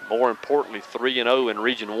 More importantly, 3-0 in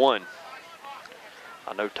Region 1.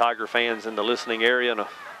 I know Tiger fans in the listening area and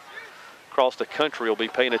across the country will be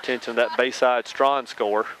paying attention to that Bayside Strachan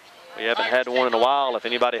score. We haven't had one in a while. If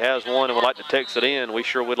anybody has one and would like to text it in, we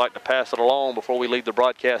sure would like to pass it along before we leave the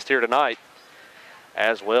broadcast here tonight,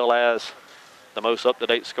 as well as the most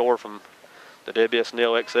up-to-date score from the WS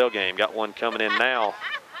Neal XL game. Got one coming in now.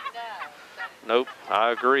 Nope,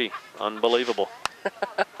 I agree. Unbelievable.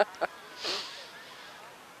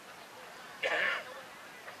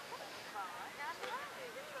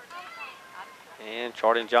 And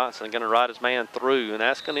Charlie Johnson going to ride his man through, and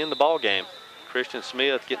that's going to end the ball game. Christian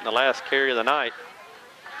Smith getting the last carry of the night.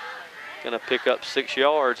 Going to pick up 6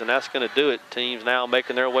 yards, and that's going to do it. Teams now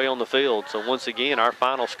making their way on the field. So once again, our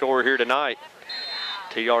final score here tonight,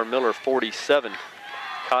 T.R. Miller 47,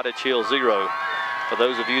 Cottage Hill 0. For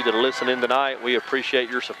those of you that are listening tonight, we appreciate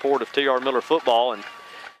your support of T.R. Miller football, and